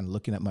time. I was just kind of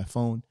looking at my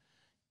phone,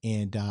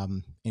 and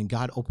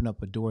God opened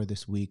up a door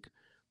this week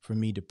for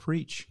me to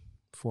preach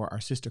for our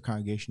sister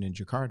congregation in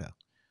Jakarta.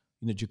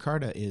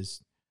 Jakarta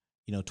is,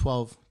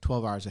 12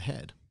 hours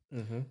ahead.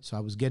 So I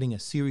was getting a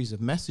series of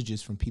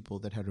messages from people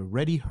that had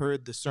already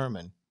heard the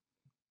sermon,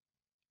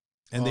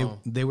 and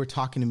they were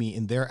talking to me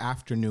in their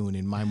afternoon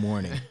in my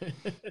morning.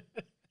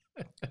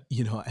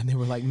 And they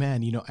were like,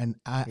 man, and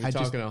I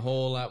talking a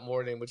whole lot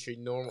more than what you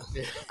normal.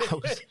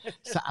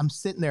 So I'm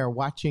sitting there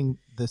watching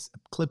this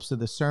clips of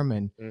the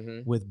sermon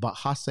with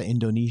Bahasa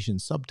Indonesian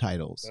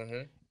subtitles.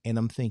 And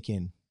I'm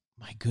thinking,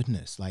 my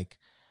goodness, like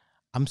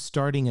I'm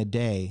starting a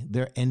day,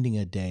 they're ending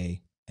a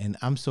day. And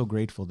I'm so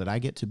grateful that I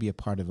get to be a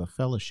part of a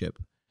fellowship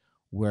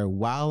where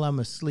while I'm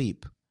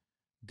asleep,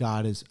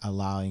 God is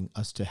allowing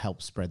us to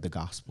help spread the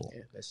gospel.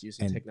 Yeah, that's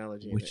using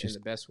technology in the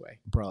best way.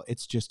 Bro,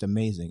 it's just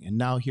amazing. And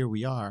now here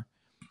we are,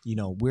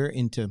 we're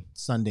into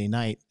Sunday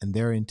night and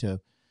they're into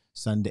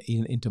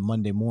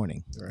Monday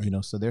morning,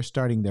 right. So they're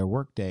starting their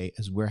work day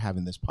as we're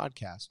having this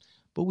podcast.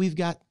 But we've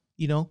got,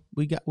 we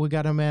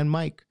got our man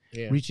Mike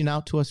reaching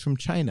out to us from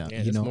China.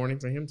 Yeah, it's morning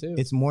for him too.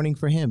 It's morning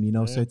for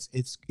him, so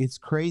it's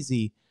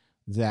crazy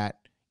that,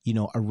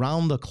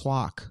 around the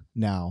clock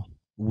now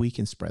we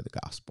can spread the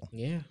gospel.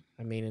 Yeah.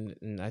 I mean,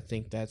 and I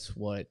think that's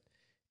what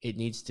it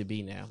needs to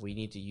be now. We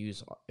need to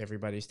use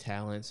everybody's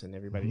talents and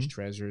everybody's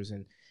treasures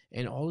and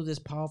all of this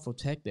powerful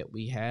tech that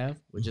we have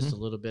with just a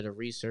little bit of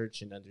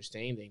research and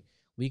understanding.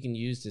 We can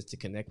use this to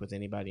connect with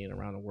anybody in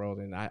around the world.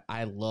 And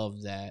I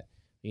love that,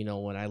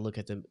 when I look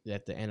at the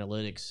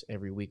analytics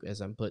every week as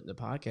I'm putting the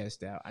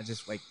podcast out, I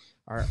just like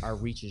our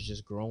reach is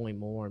just growing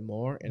more and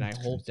more. And I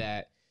hope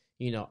that,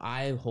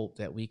 I hope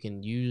that we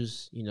can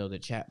use, the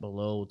chat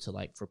below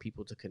to for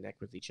people to connect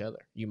with each other.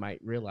 You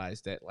might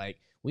realize that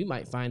we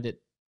might find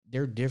that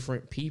they're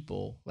different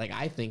people.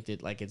 I think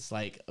that it's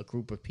like a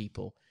group of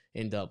people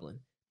in Dublin,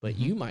 but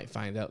you might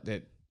find out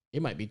that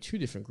it might be 2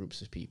 different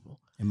groups of people.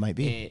 It might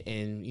be.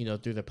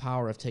 And through the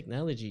power of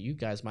technology, you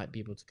guys might be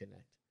able to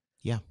connect.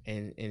 Yeah.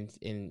 And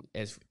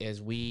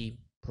as we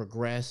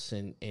progress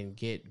and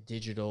get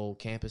digital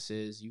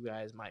campuses, you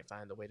guys might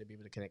find a way to be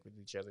able to connect with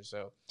each other.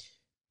 So,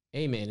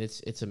 amen.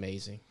 It's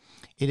amazing.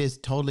 It is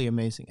totally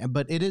amazing.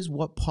 But it is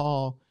what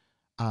Paul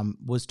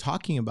was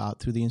talking about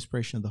through the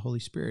inspiration of the Holy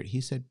Spirit.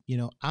 He said,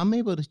 I'm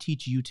able to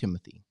teach you,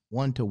 Timothy,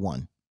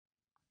 1-to-1,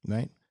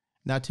 right?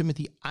 Now,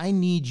 Timothy, I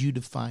need you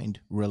to find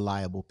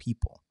reliable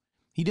people.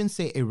 He didn't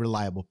say a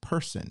reliable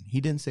person.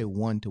 He didn't say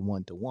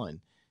 1-to-1-to-1. He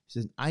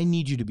says, I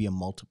need you to be a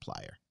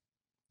multiplier,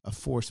 a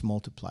force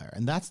multiplier.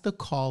 And that's the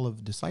call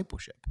of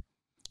discipleship.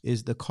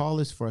 The call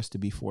is for us to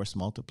be force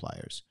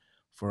multipliers,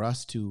 for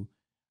us to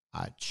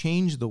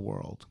change the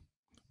world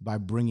by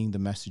bringing the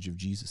message of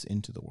Jesus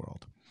into the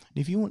world.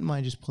 And if you wouldn't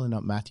mind just pulling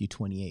up Matthew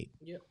 28.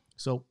 Yep.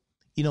 So,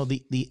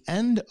 the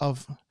end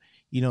of,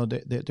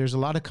 there's a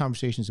lot of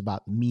conversations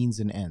about means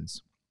and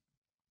ends.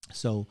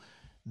 So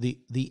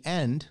the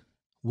end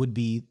would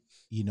be,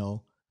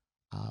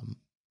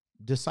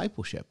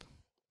 discipleship,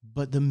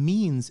 but the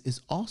means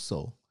is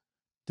also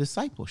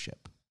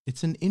discipleship.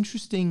 It's an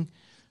interesting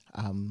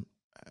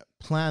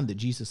plan that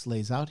Jesus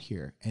lays out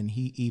here, and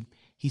he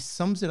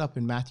sums it up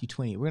in Matthew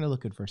 28. We're going to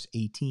look at verse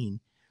 18.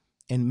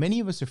 And many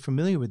of us are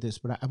familiar with this,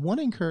 but I want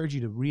to encourage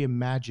you to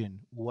reimagine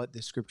what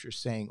the scripture is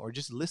saying, or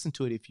just listen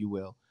to it, if you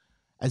will,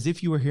 as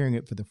if you were hearing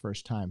it for the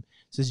first time.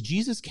 It says,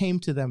 Jesus came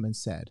to them and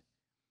said,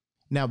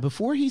 now,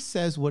 before he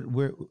says what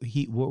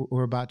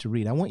we're about to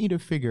read, I want you to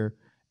figure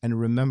and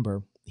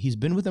remember, he's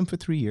been with them for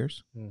 3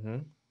 years. Mm-hmm.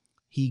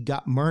 He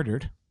got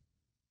murdered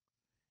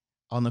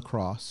on the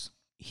cross.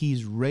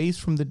 He's raised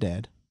from the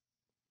dead.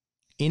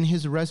 In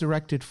his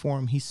resurrected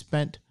form, he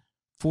spent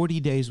 40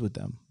 days with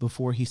them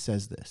before he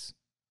says this.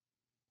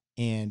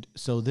 And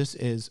so this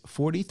is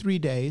 43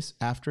 days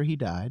after he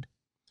died.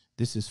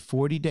 This is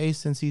 40 days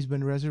since he's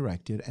been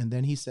resurrected. And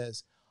then he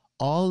says,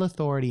 all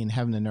authority in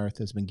heaven and earth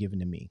has been given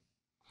to me.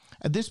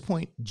 At this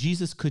point,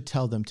 Jesus could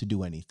tell them to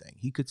do anything.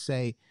 He could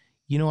say,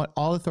 you know what?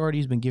 All authority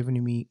has been given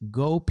to me.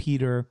 Go,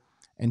 Peter,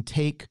 and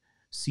take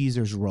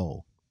Caesar's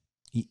role.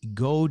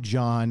 Go,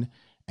 John,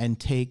 and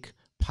take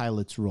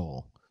Pilate's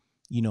role.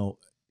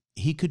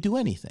 He could do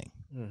anything.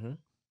 Mm-hmm.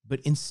 But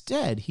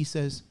instead, he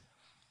says,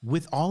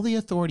 with all the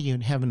authority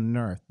in heaven and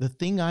earth, the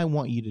thing I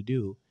want you to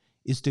do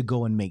is to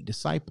go and make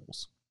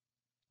disciples.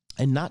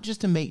 And not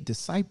just to make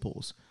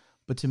disciples,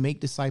 but to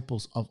make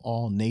disciples of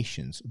all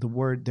nations. The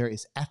word there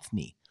is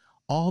ethne,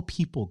 all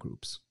people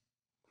groups.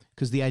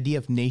 Because the idea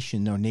of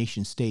nation or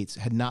nation states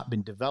had not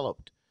been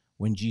developed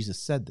when Jesus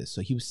said this.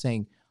 So he was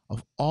saying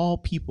of all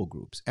people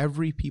groups,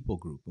 every people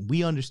group. And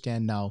we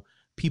understand now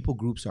people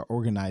groups are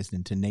organized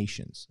into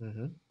nations.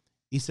 Mm-hmm.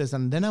 He says,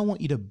 and then I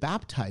want you to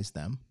baptize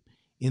them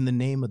in the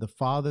name of the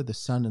Father, the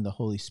Son, and the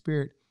Holy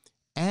Spirit,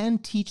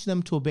 and teach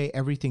them to obey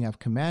everything I've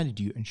commanded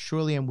you, and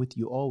surely I'm with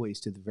you always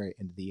to the very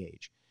end of the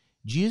age.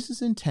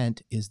 Jesus'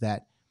 intent is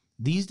that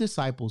these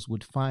disciples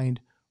would find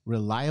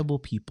reliable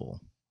people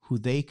who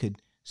they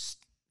could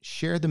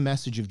share the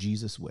message of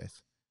Jesus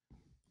with,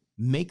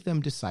 make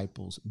them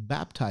disciples,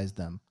 baptize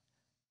them,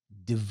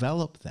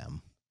 develop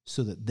them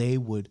so that they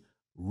would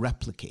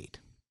replicate.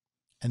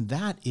 And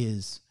that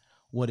is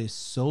what is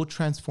so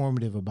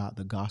transformative about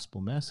the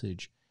gospel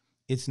message.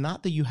 It's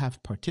not that you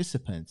have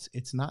participants.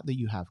 It's not that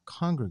you have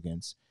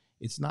congregants.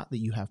 It's not that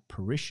you have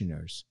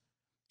parishioners.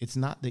 It's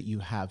not that you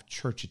have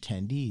church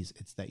attendees.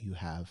 It's that you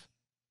have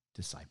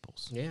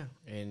disciples. Yeah,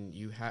 and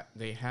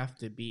they have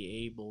to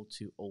be able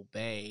to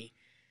obey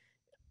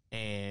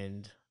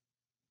and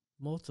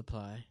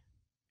multiply,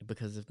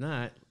 because if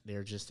not,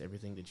 they're just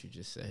everything that you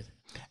just said.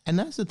 And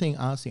that's the thing,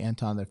 honestly,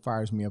 Anton, that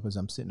fires me up as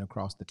I'm sitting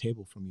across the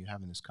table from you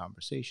having this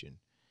conversation.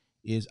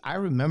 Is I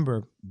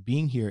remember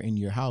being here in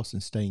your house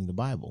and studying the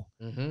Bible.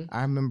 Mm-hmm.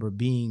 I remember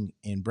being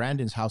in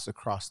Brandon's house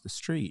across the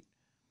street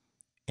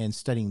and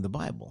studying the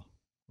Bible,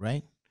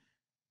 right?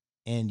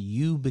 And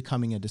you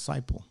becoming a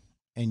disciple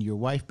and your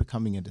wife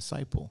becoming a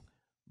disciple.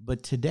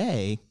 But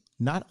today,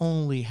 not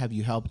only have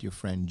you helped your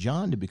friend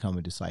John to become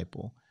a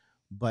disciple,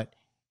 but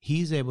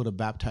he's able to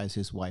baptize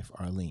his wife,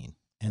 Arlene.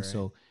 And right.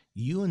 So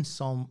you and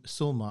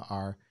Sulma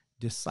are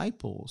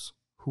disciples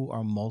who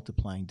are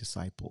multiplying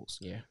disciples.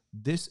 Yeah.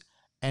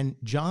 And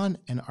John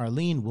and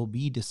Arlene will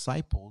be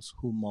disciples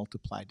who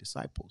multiply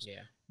disciples.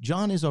 Yeah.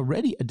 John is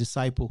already a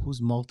disciple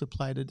who's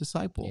multiplied a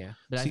disciple. Yeah.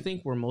 But I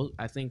think we're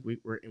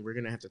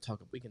going to have to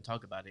talk. We can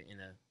talk about it in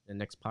the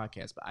next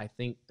podcast. But I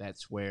think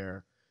that's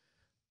where,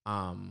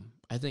 I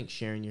think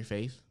sharing your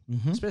faith,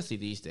 mm-hmm. especially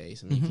these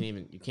days. I mean,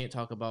 mm-hmm. you can't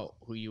talk about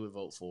who you would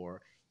vote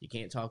for. You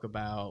can't talk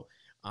about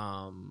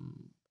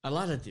a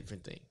lot of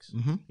different things.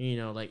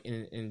 Mm-hmm. Like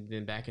and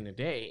then back in the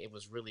day, it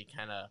was really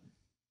kind of.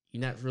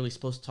 You're not really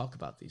supposed to talk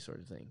about these sort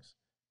of things,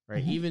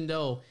 right? Mm-hmm. Even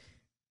though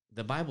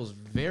the Bible's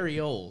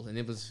very old, and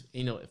it was,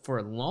 for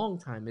a long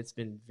time, it's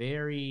been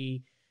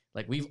very,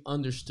 like, we've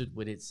understood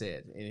what it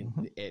said. And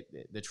mm-hmm.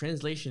 The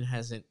translation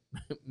hasn't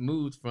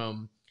moved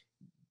from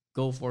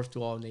go forth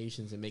to all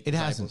nations and make it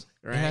disciples. hasn't.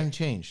 Right? It hasn't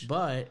changed.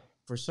 But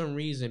for some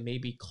reason,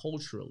 maybe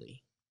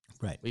culturally,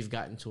 right, we've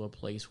gotten to a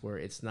place where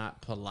it's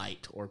not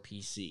polite or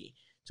PC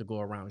to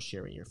go around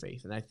sharing your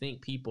faith. And I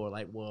think people are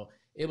like, well,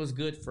 it was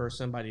good for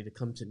somebody to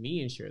come to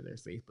me and share their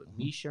faith, but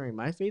me sharing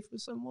my faith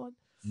with someone.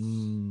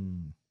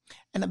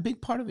 And a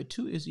big part of it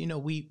too is,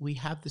 we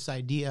have this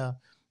idea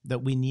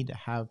that we need to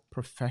have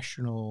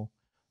professional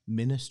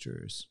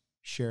ministers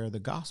share the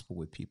gospel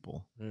with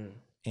people.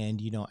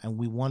 And, and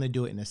we want to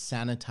do it in a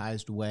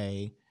sanitized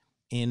way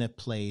in a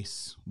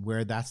place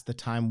where that's the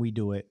time we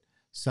do it.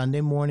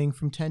 Sunday morning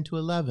from 10 to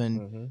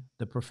 11,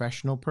 the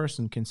professional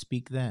person can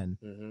speak then.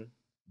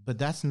 But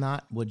that's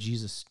not what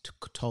Jesus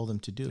told them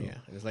to do. Yeah,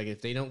 it's like,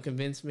 if they don't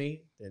convince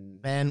me, then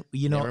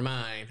never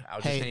mind.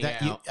 I'll just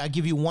hang out. I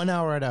give you 1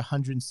 hour at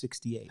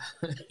 168.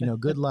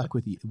 Good luck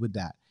with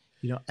that.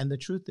 And the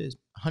truth is,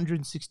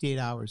 168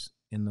 hours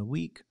in the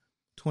week,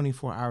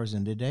 24 hours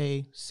in the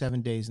day,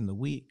 7 days in the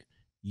week.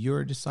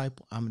 You're a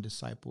disciple. I'm a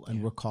disciple,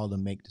 and we're called to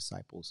make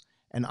disciples.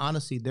 And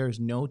honestly, there's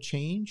no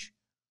change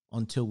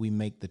until we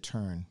make the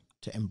turn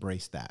to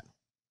embrace that.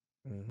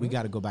 We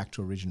got to go back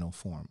to original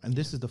form. And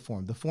this is the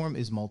form. The form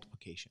is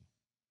multiplication.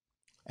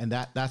 And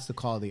that's the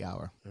call of the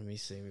hour. Let me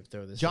see. Let me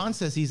throw this. John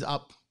says he's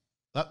up.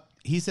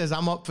 He says,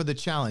 I'm up for the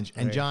challenge.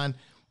 And John,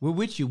 we're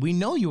with you. We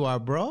know you are,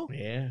 bro.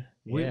 Yeah.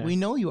 We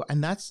know you are.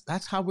 And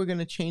that's how we're going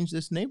to change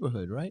this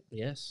neighborhood, right?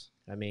 Yes.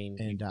 I mean,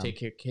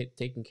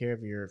 taking care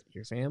of your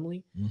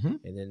family, and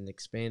then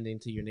expanding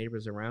to your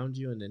neighbors around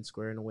you, and then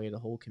squaring away the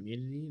whole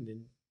community, and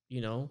then,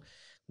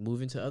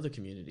 move into other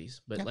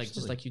communities. But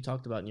just like you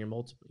talked about in your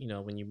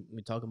when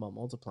we talk about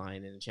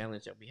multiplying and the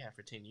challenge that we have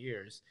for 10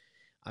 years,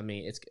 I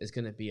mean, it's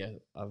going to be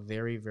a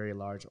very, very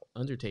large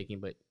undertaking.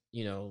 But,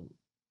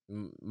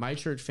 my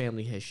church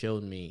family has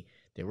showed me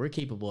that we're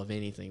capable of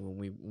anything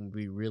when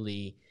we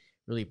really,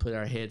 really put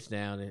our heads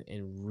down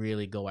and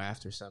really go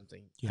after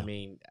something. Yeah. I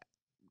mean,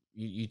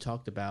 you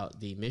talked about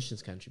the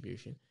missions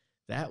contribution.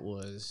 That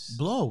was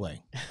blow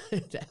away.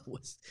 that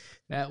was.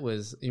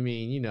 I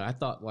mean, I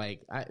thought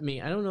I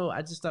don't know.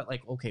 I just thought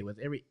okay,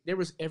 there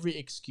was every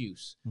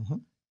excuse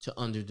to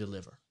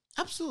underdeliver.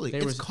 Absolutely,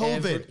 it's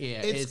COVID.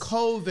 It's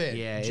COVID.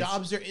 Yeah,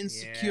 jobs are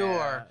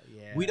insecure.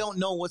 Yeah. We don't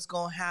know what's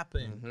going to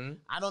happen.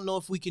 I don't know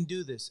if we can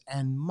do this.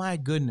 And my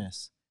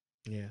goodness,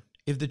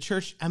 if the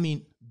church,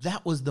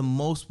 that was the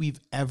most we've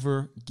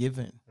ever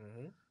given.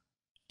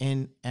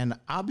 And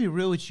I'll be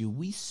real with you,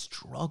 we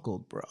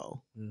struggled,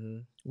 bro.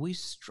 We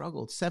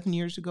struggled. 7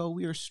 years ago,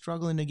 we were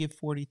struggling to give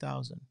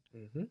 $40,000,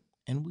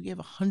 and we gave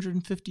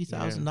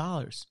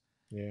 $150,000.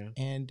 Yeah.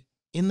 And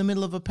in the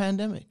middle of a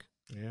pandemic.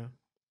 Yeah.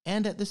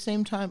 And at the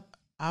same time,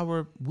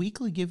 our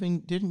weekly giving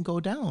didn't go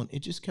down; it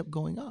just kept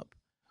going up.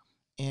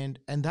 And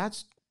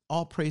that's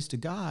all praise to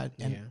God,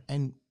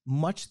 and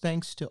much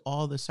thanks to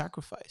all the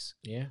sacrifice.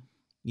 Yeah.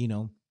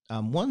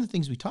 One of the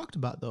things we talked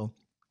about, though,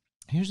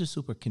 here's a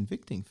super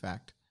convicting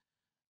fact.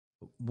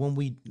 When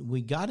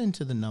we got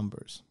into the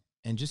numbers,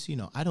 and just,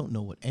 I don't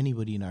know what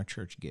anybody in our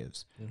church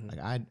gives.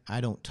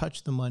 I don't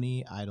touch the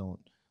money. I don't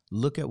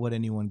look at what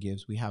anyone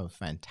gives. We have a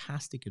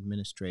fantastic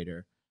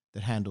administrator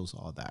that handles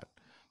all that.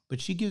 But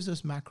she gives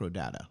us macro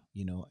data,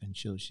 and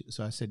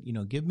so I said,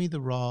 give me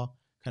the raw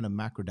kind of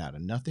macro data,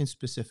 nothing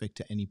specific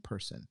to any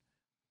person.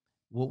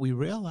 What we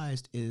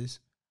realized is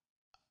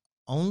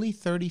only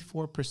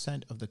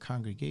 34% of the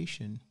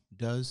congregation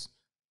does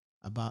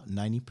about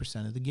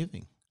 90% of the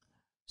giving.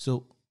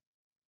 So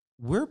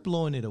we're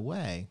blowing it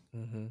away,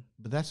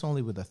 but that's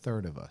only with a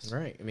third of us.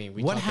 Right. I mean,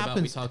 we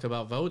talked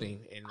about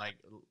voting, and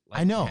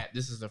I know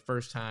this is the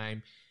first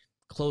time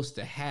close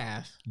to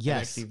half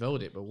actually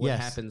voted. But what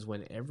happens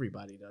when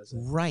everybody does it?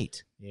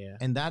 Right. Yeah.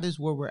 And that is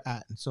where we're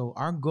at. And so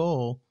our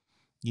goal,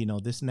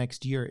 this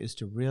next year is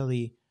to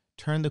really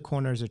turn the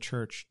corner as a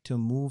church to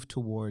move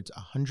towards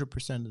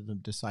 100% of the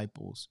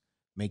disciples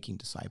making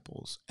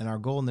disciples. And our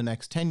goal in the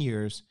next 10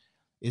 years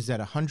is that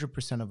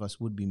 100% of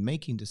us would be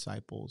making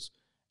disciples.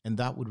 And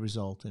that would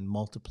result in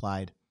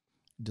multiplied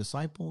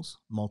disciples,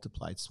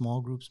 multiplied small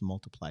groups,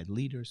 multiplied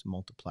leaders,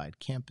 multiplied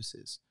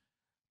campuses,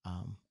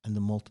 and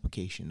the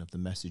multiplication of the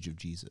message of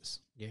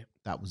Jesus. Yeah,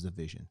 that was the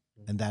vision,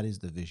 and that is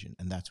the vision,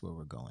 and that's where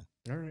we're going.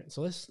 All right,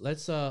 so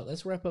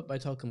let's wrap up by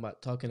talking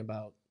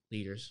about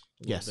leaders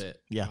a little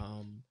bit. Yeah.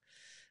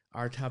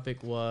 Our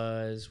topic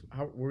was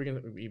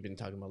we've been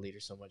talking about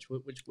leaders so much.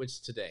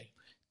 Which today?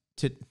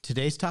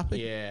 Today's topic?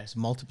 Yeah, is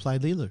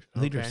multiplied leaders.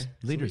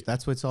 Leaders.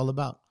 That's what it's all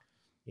about.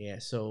 Yeah,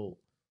 so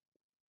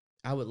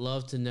I would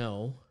love to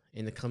know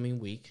in the coming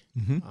week,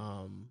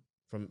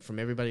 from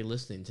everybody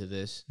listening to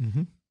this,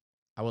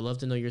 I would love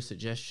to know your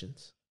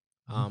suggestions,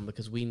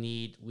 because we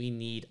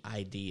need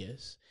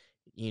ideas.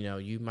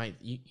 You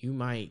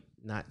might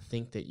not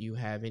think that you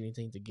have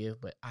anything to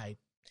give, but I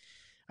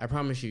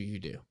promise you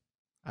do.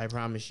 I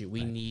promise you,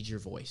 we need your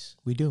voice.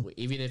 We do.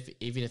 Even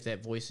if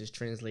that voice is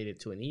translated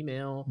to an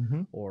email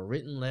or a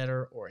written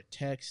letter or a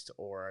text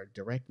or a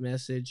direct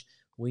message,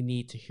 we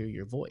need to hear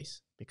your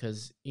voice,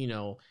 because,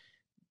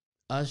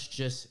 us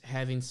just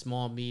having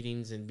small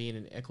meetings and being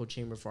an echo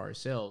chamber for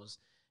ourselves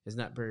is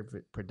not very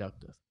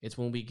productive. It's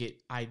when we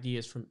get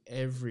ideas from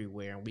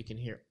everywhere and we can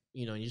hear,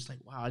 and you're just like,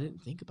 wow, I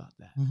didn't think about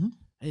that.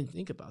 I didn't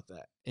think about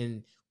that.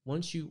 And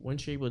once you're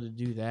able to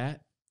do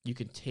that, you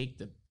can take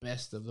the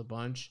best of the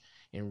bunch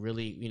and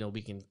really,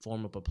 we can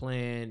form up a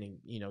plan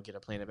and, get a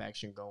plan of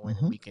action going,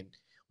 and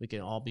we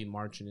can all be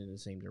marching in the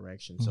same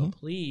direction. So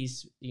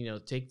please,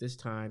 take this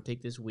time,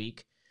 take this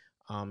week.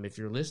 If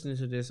you're listening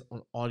to this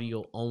on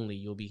audio only,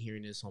 you'll be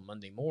hearing this on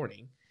Monday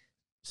morning.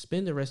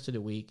 Spend the rest of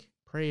the week,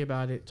 pray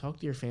about it, talk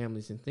to your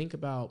families, and think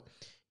about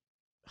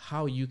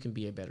how you can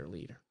be a better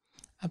leader.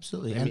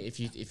 Absolutely. I mean,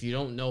 if you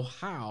don't know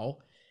how,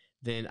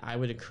 then I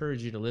would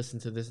encourage you to listen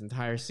to this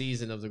entire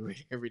season of the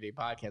Great Everyday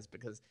Podcast,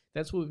 because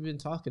that's what we've been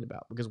talking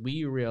about. Because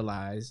we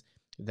realize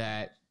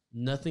that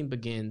nothing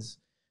begins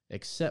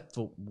except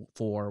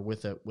for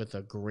with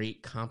a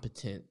great,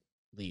 competent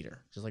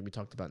leader, just like we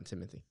talked about in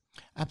Timothy.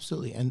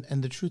 Absolutely.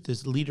 And the truth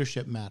is,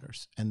 leadership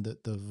matters. And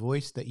the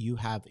voice that you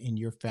have in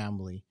your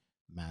family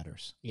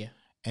matters. Yeah.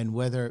 And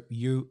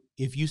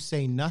if you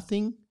say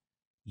nothing,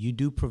 you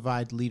do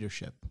provide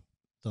leadership,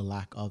 the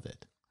lack of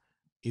it.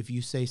 If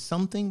you say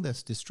something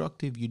that's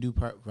destructive, you do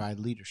provide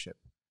leadership,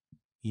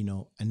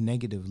 a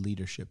negative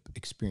leadership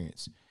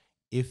experience.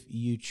 If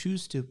you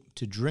choose to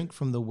drink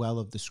from the well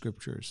of the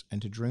scriptures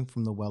and to drink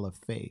from the well of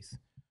faith,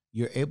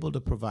 you're able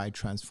to provide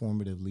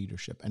transformative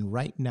leadership. And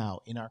right now,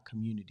 in our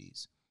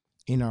communities,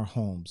 in our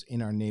homes,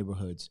 in our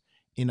neighborhoods,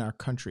 in our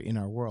country, in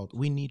our world,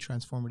 we need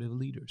transformative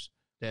leaders.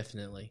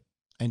 Definitely.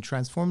 And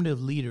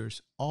transformative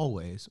leaders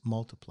always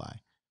multiply,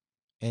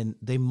 and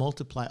they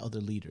multiply other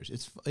leaders.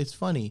 It's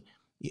funny.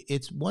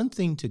 It's one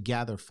thing to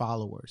gather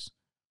followers,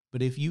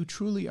 but if you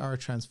truly are a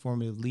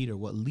transformative leader,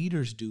 what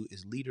leaders do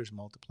is leaders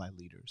multiply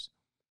leaders.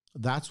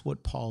 That's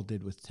what Paul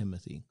did with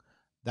Timothy.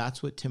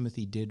 That's what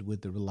Timothy did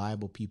with the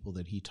reliable people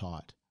that he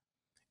taught.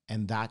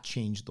 And that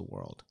changed the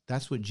world.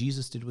 That's what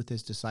Jesus did with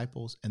his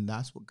disciples. And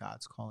that's what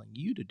God's calling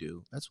you to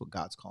do. That's what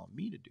God's calling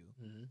me to do.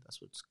 Mm-hmm.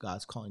 That's what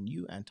God's calling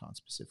you, Anton,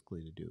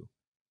 specifically to do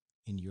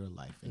in your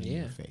life and in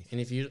your faith.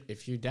 And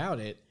if you doubt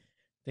it,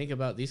 think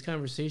about these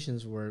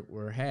conversations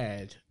were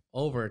had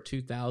over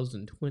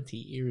 2020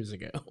 years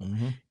ago.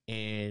 Mm-hmm.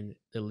 And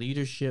the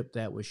leadership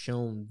that was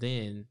shown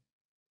then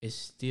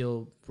is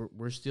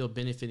we're still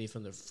benefiting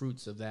from the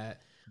fruits of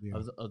that,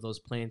 of those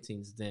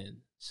plantings then.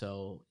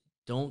 So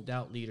don't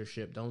doubt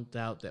leadership. Don't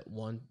doubt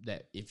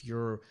that if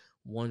you're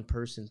one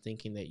person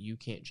thinking that you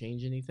can't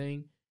change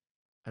anything.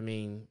 I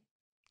mean,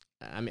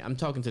 I'm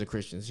talking to the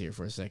Christians here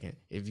for a second.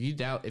 If you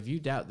doubt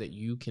that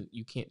you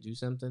can't do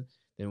something,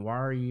 then why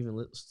are you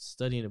even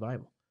studying the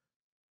Bible?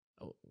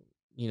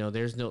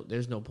 There's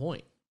no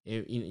point.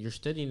 You're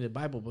studying the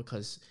Bible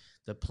because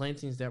the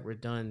plantings that were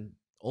done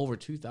over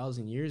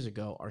 2,000 years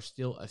ago are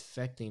still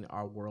affecting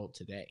our world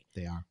today.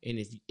 They are.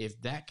 And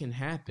if that can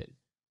happen,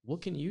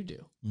 what can you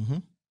do? Mm-hmm.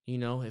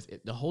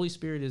 If the Holy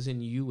Spirit is in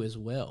you as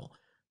well.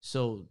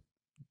 So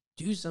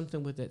do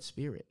something with that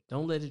spirit.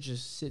 Don't let it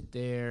just sit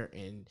there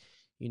and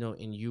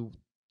you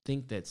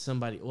think that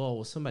somebody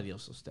else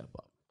will step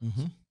up.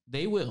 Mm-hmm.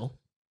 They will,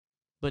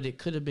 but it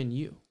could have been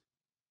you.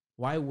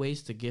 Why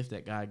waste the gift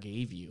that God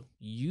gave you?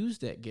 Use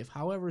that gift,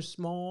 however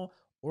small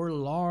or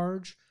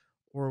large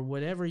or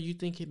whatever you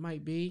think it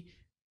might be.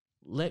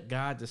 Let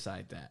God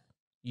decide that.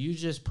 You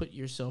just put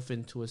yourself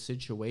into a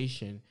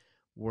situation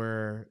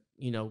where,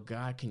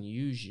 God can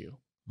use you.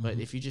 Mm-hmm. But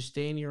if you just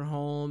stay in your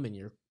home and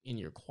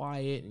you're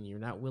quiet and you're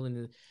not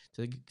willing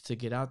to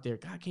get out there,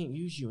 God can't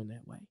use you in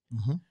that way.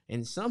 Mm-hmm.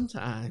 And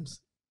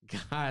sometimes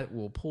God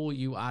will pull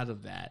you out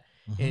of that.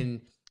 Mm-hmm.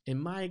 And in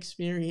my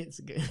experience,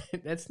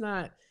 that's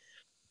not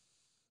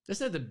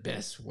the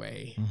best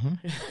way.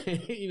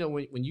 Mm-hmm.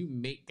 When you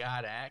make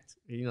God act,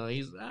 I'm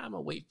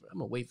gonna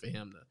wait for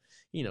him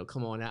to,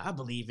 come on out. I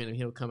believe in him.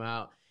 He'll come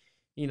out.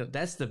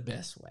 That's the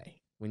best way.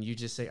 When you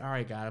just say, all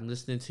right, God, I'm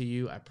listening to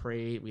you. I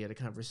prayed. We had a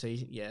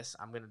conversation. Yes,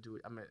 I'm going to do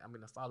it. I'm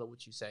going to follow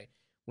what you say.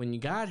 When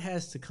God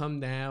has to come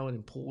down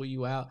and pull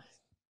you out,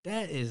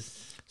 that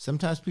is...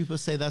 Sometimes people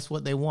say that's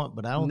what they want,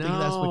 but I don't think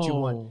that's what you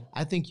want.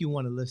 I think you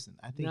want to listen.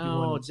 I think you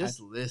want to...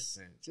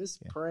 listen.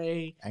 Just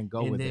pray and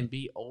go with it. And then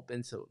be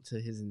open to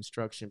his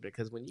instruction,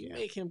 because when you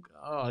make him...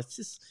 it's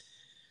just...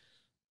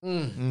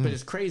 But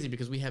it's crazy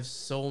because we have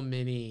so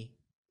many...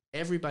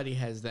 Everybody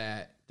has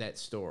that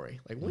story.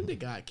 Like, when did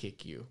God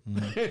kick you?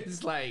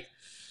 It's like,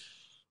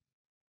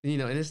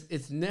 and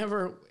it's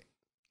never,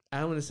 I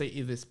don't want to say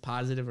either it's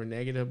positive or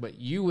negative, but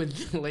you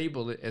would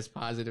label it as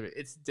positive.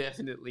 It's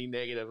definitely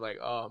negative. Like,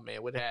 oh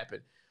man, what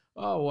happened?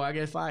 Oh, well, I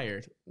got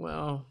fired.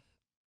 Well,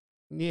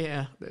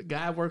 yeah,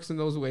 God works in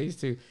those ways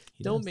too.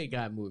 Don't make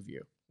God move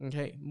you.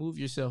 Okay. Move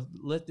yourself.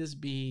 Let this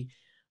be,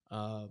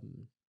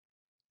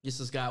 this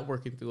is God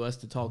working through us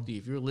to talk to you.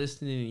 If you're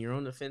listening and you're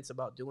on the fence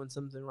about doing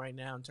something right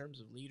now in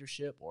terms of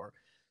leadership, or,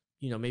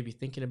 maybe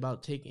thinking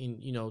about taking,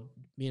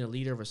 being a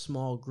leader of a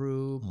small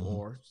group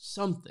or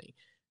something,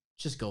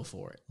 just go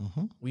for it.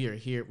 Mm-hmm. We are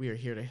here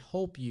to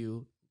help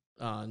you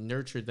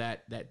nurture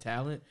that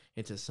talent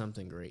into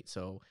something great.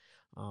 So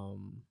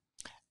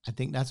I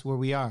think that's where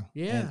we are.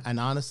 Yeah. And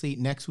honestly,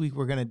 next week,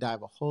 we're going to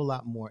dive a whole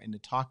lot more into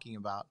talking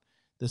about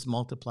this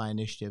Multiply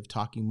initiative,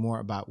 talking more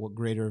about what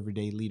greater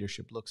everyday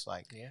leadership looks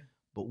like. Yeah.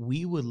 But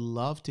we would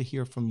love to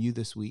hear from you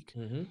this week,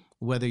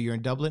 whether you're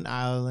in Dublin,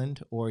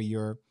 Ireland, or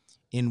you're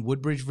in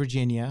Woodbridge,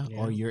 Virginia, Yeah.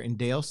 or you're in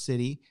Dale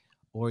City,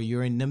 or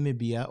you're in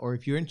Namibia, or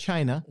if you're in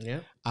China,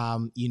 Yeah.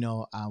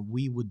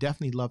 We would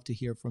definitely love to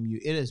hear from you.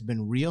 It has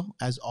been real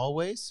as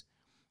always.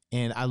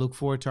 And I look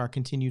forward to our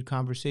continued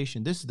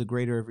conversation. This is the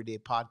Greater Everyday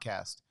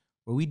Podcast,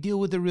 where we deal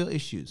with the real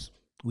issues.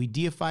 We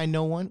deify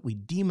no one. We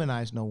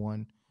demonize no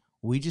one.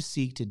 We just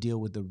seek to deal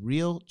with the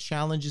real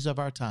challenges of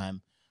our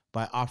time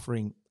by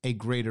offering a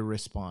greater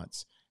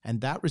response.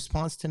 And that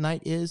response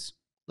tonight is,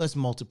 let's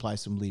multiply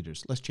some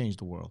leaders. Let's change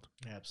the world.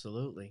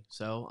 Absolutely.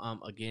 So,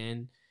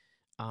 again,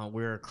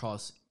 we're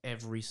across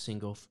every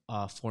single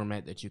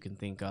format that you can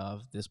think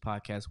of. This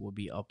podcast will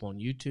be up on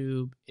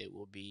YouTube.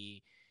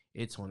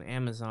 It's on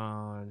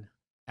Amazon,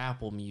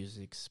 Apple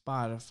Music,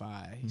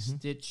 Spotify,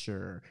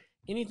 Stitcher,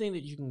 anything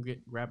that you can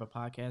grab a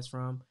podcast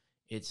from,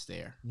 it's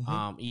there.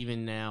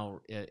 Even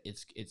now,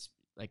 it's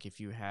like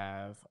if you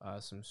have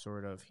some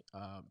sort of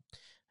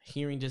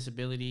hearing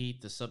disability,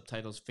 the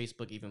subtitles,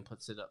 Facebook even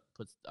puts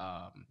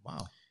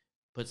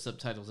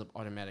subtitles up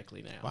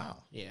automatically now.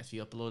 Wow. Yeah, if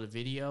you upload a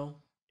video,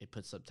 it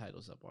puts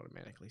subtitles up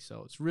automatically.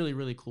 So it's really,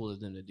 really cool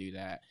of them to do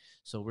that.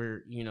 So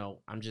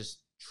I'm just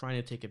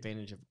trying to take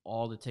advantage of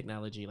all the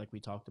technology like we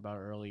talked about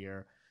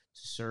earlier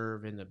to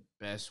serve in the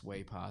best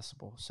way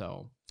possible.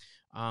 So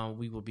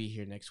we will be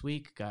here next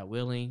week, God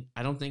willing.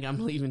 I don't think I'm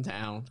leaving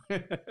town.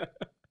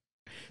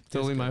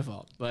 Totally my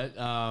fault. But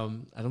I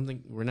don't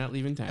think we're not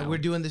leaving town. And we're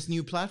doing this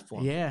new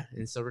platform. Yeah.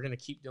 And so we're going to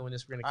keep doing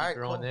this. We're going to keep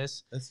growing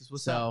this. This is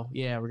what's up.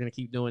 Yeah, we're going to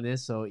keep doing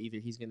this. So either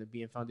he's going to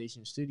be in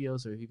Foundation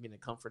Studios or he's in the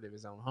comfort of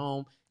his own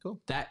home.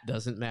 Cool. That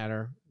doesn't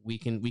matter. We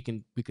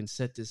can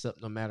set this up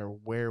no matter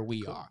where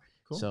we are.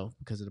 Cool. So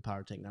because of the power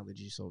of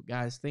technology. So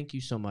guys, thank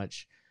you so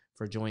much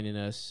for joining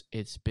us.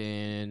 It's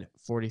been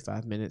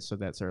 45 minutes, so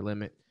that's our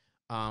limit.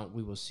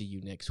 We will see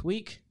you next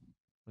week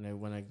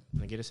when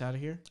I get us out of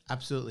here.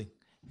 Absolutely.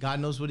 God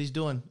knows what he's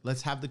doing.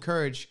 Let's have the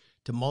courage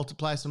to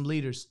multiply some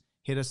leaders.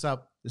 Hit us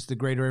up. This is the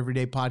Greater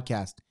Everyday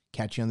Podcast.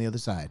 Catch you on the other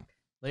side.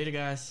 Later,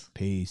 guys.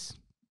 Peace.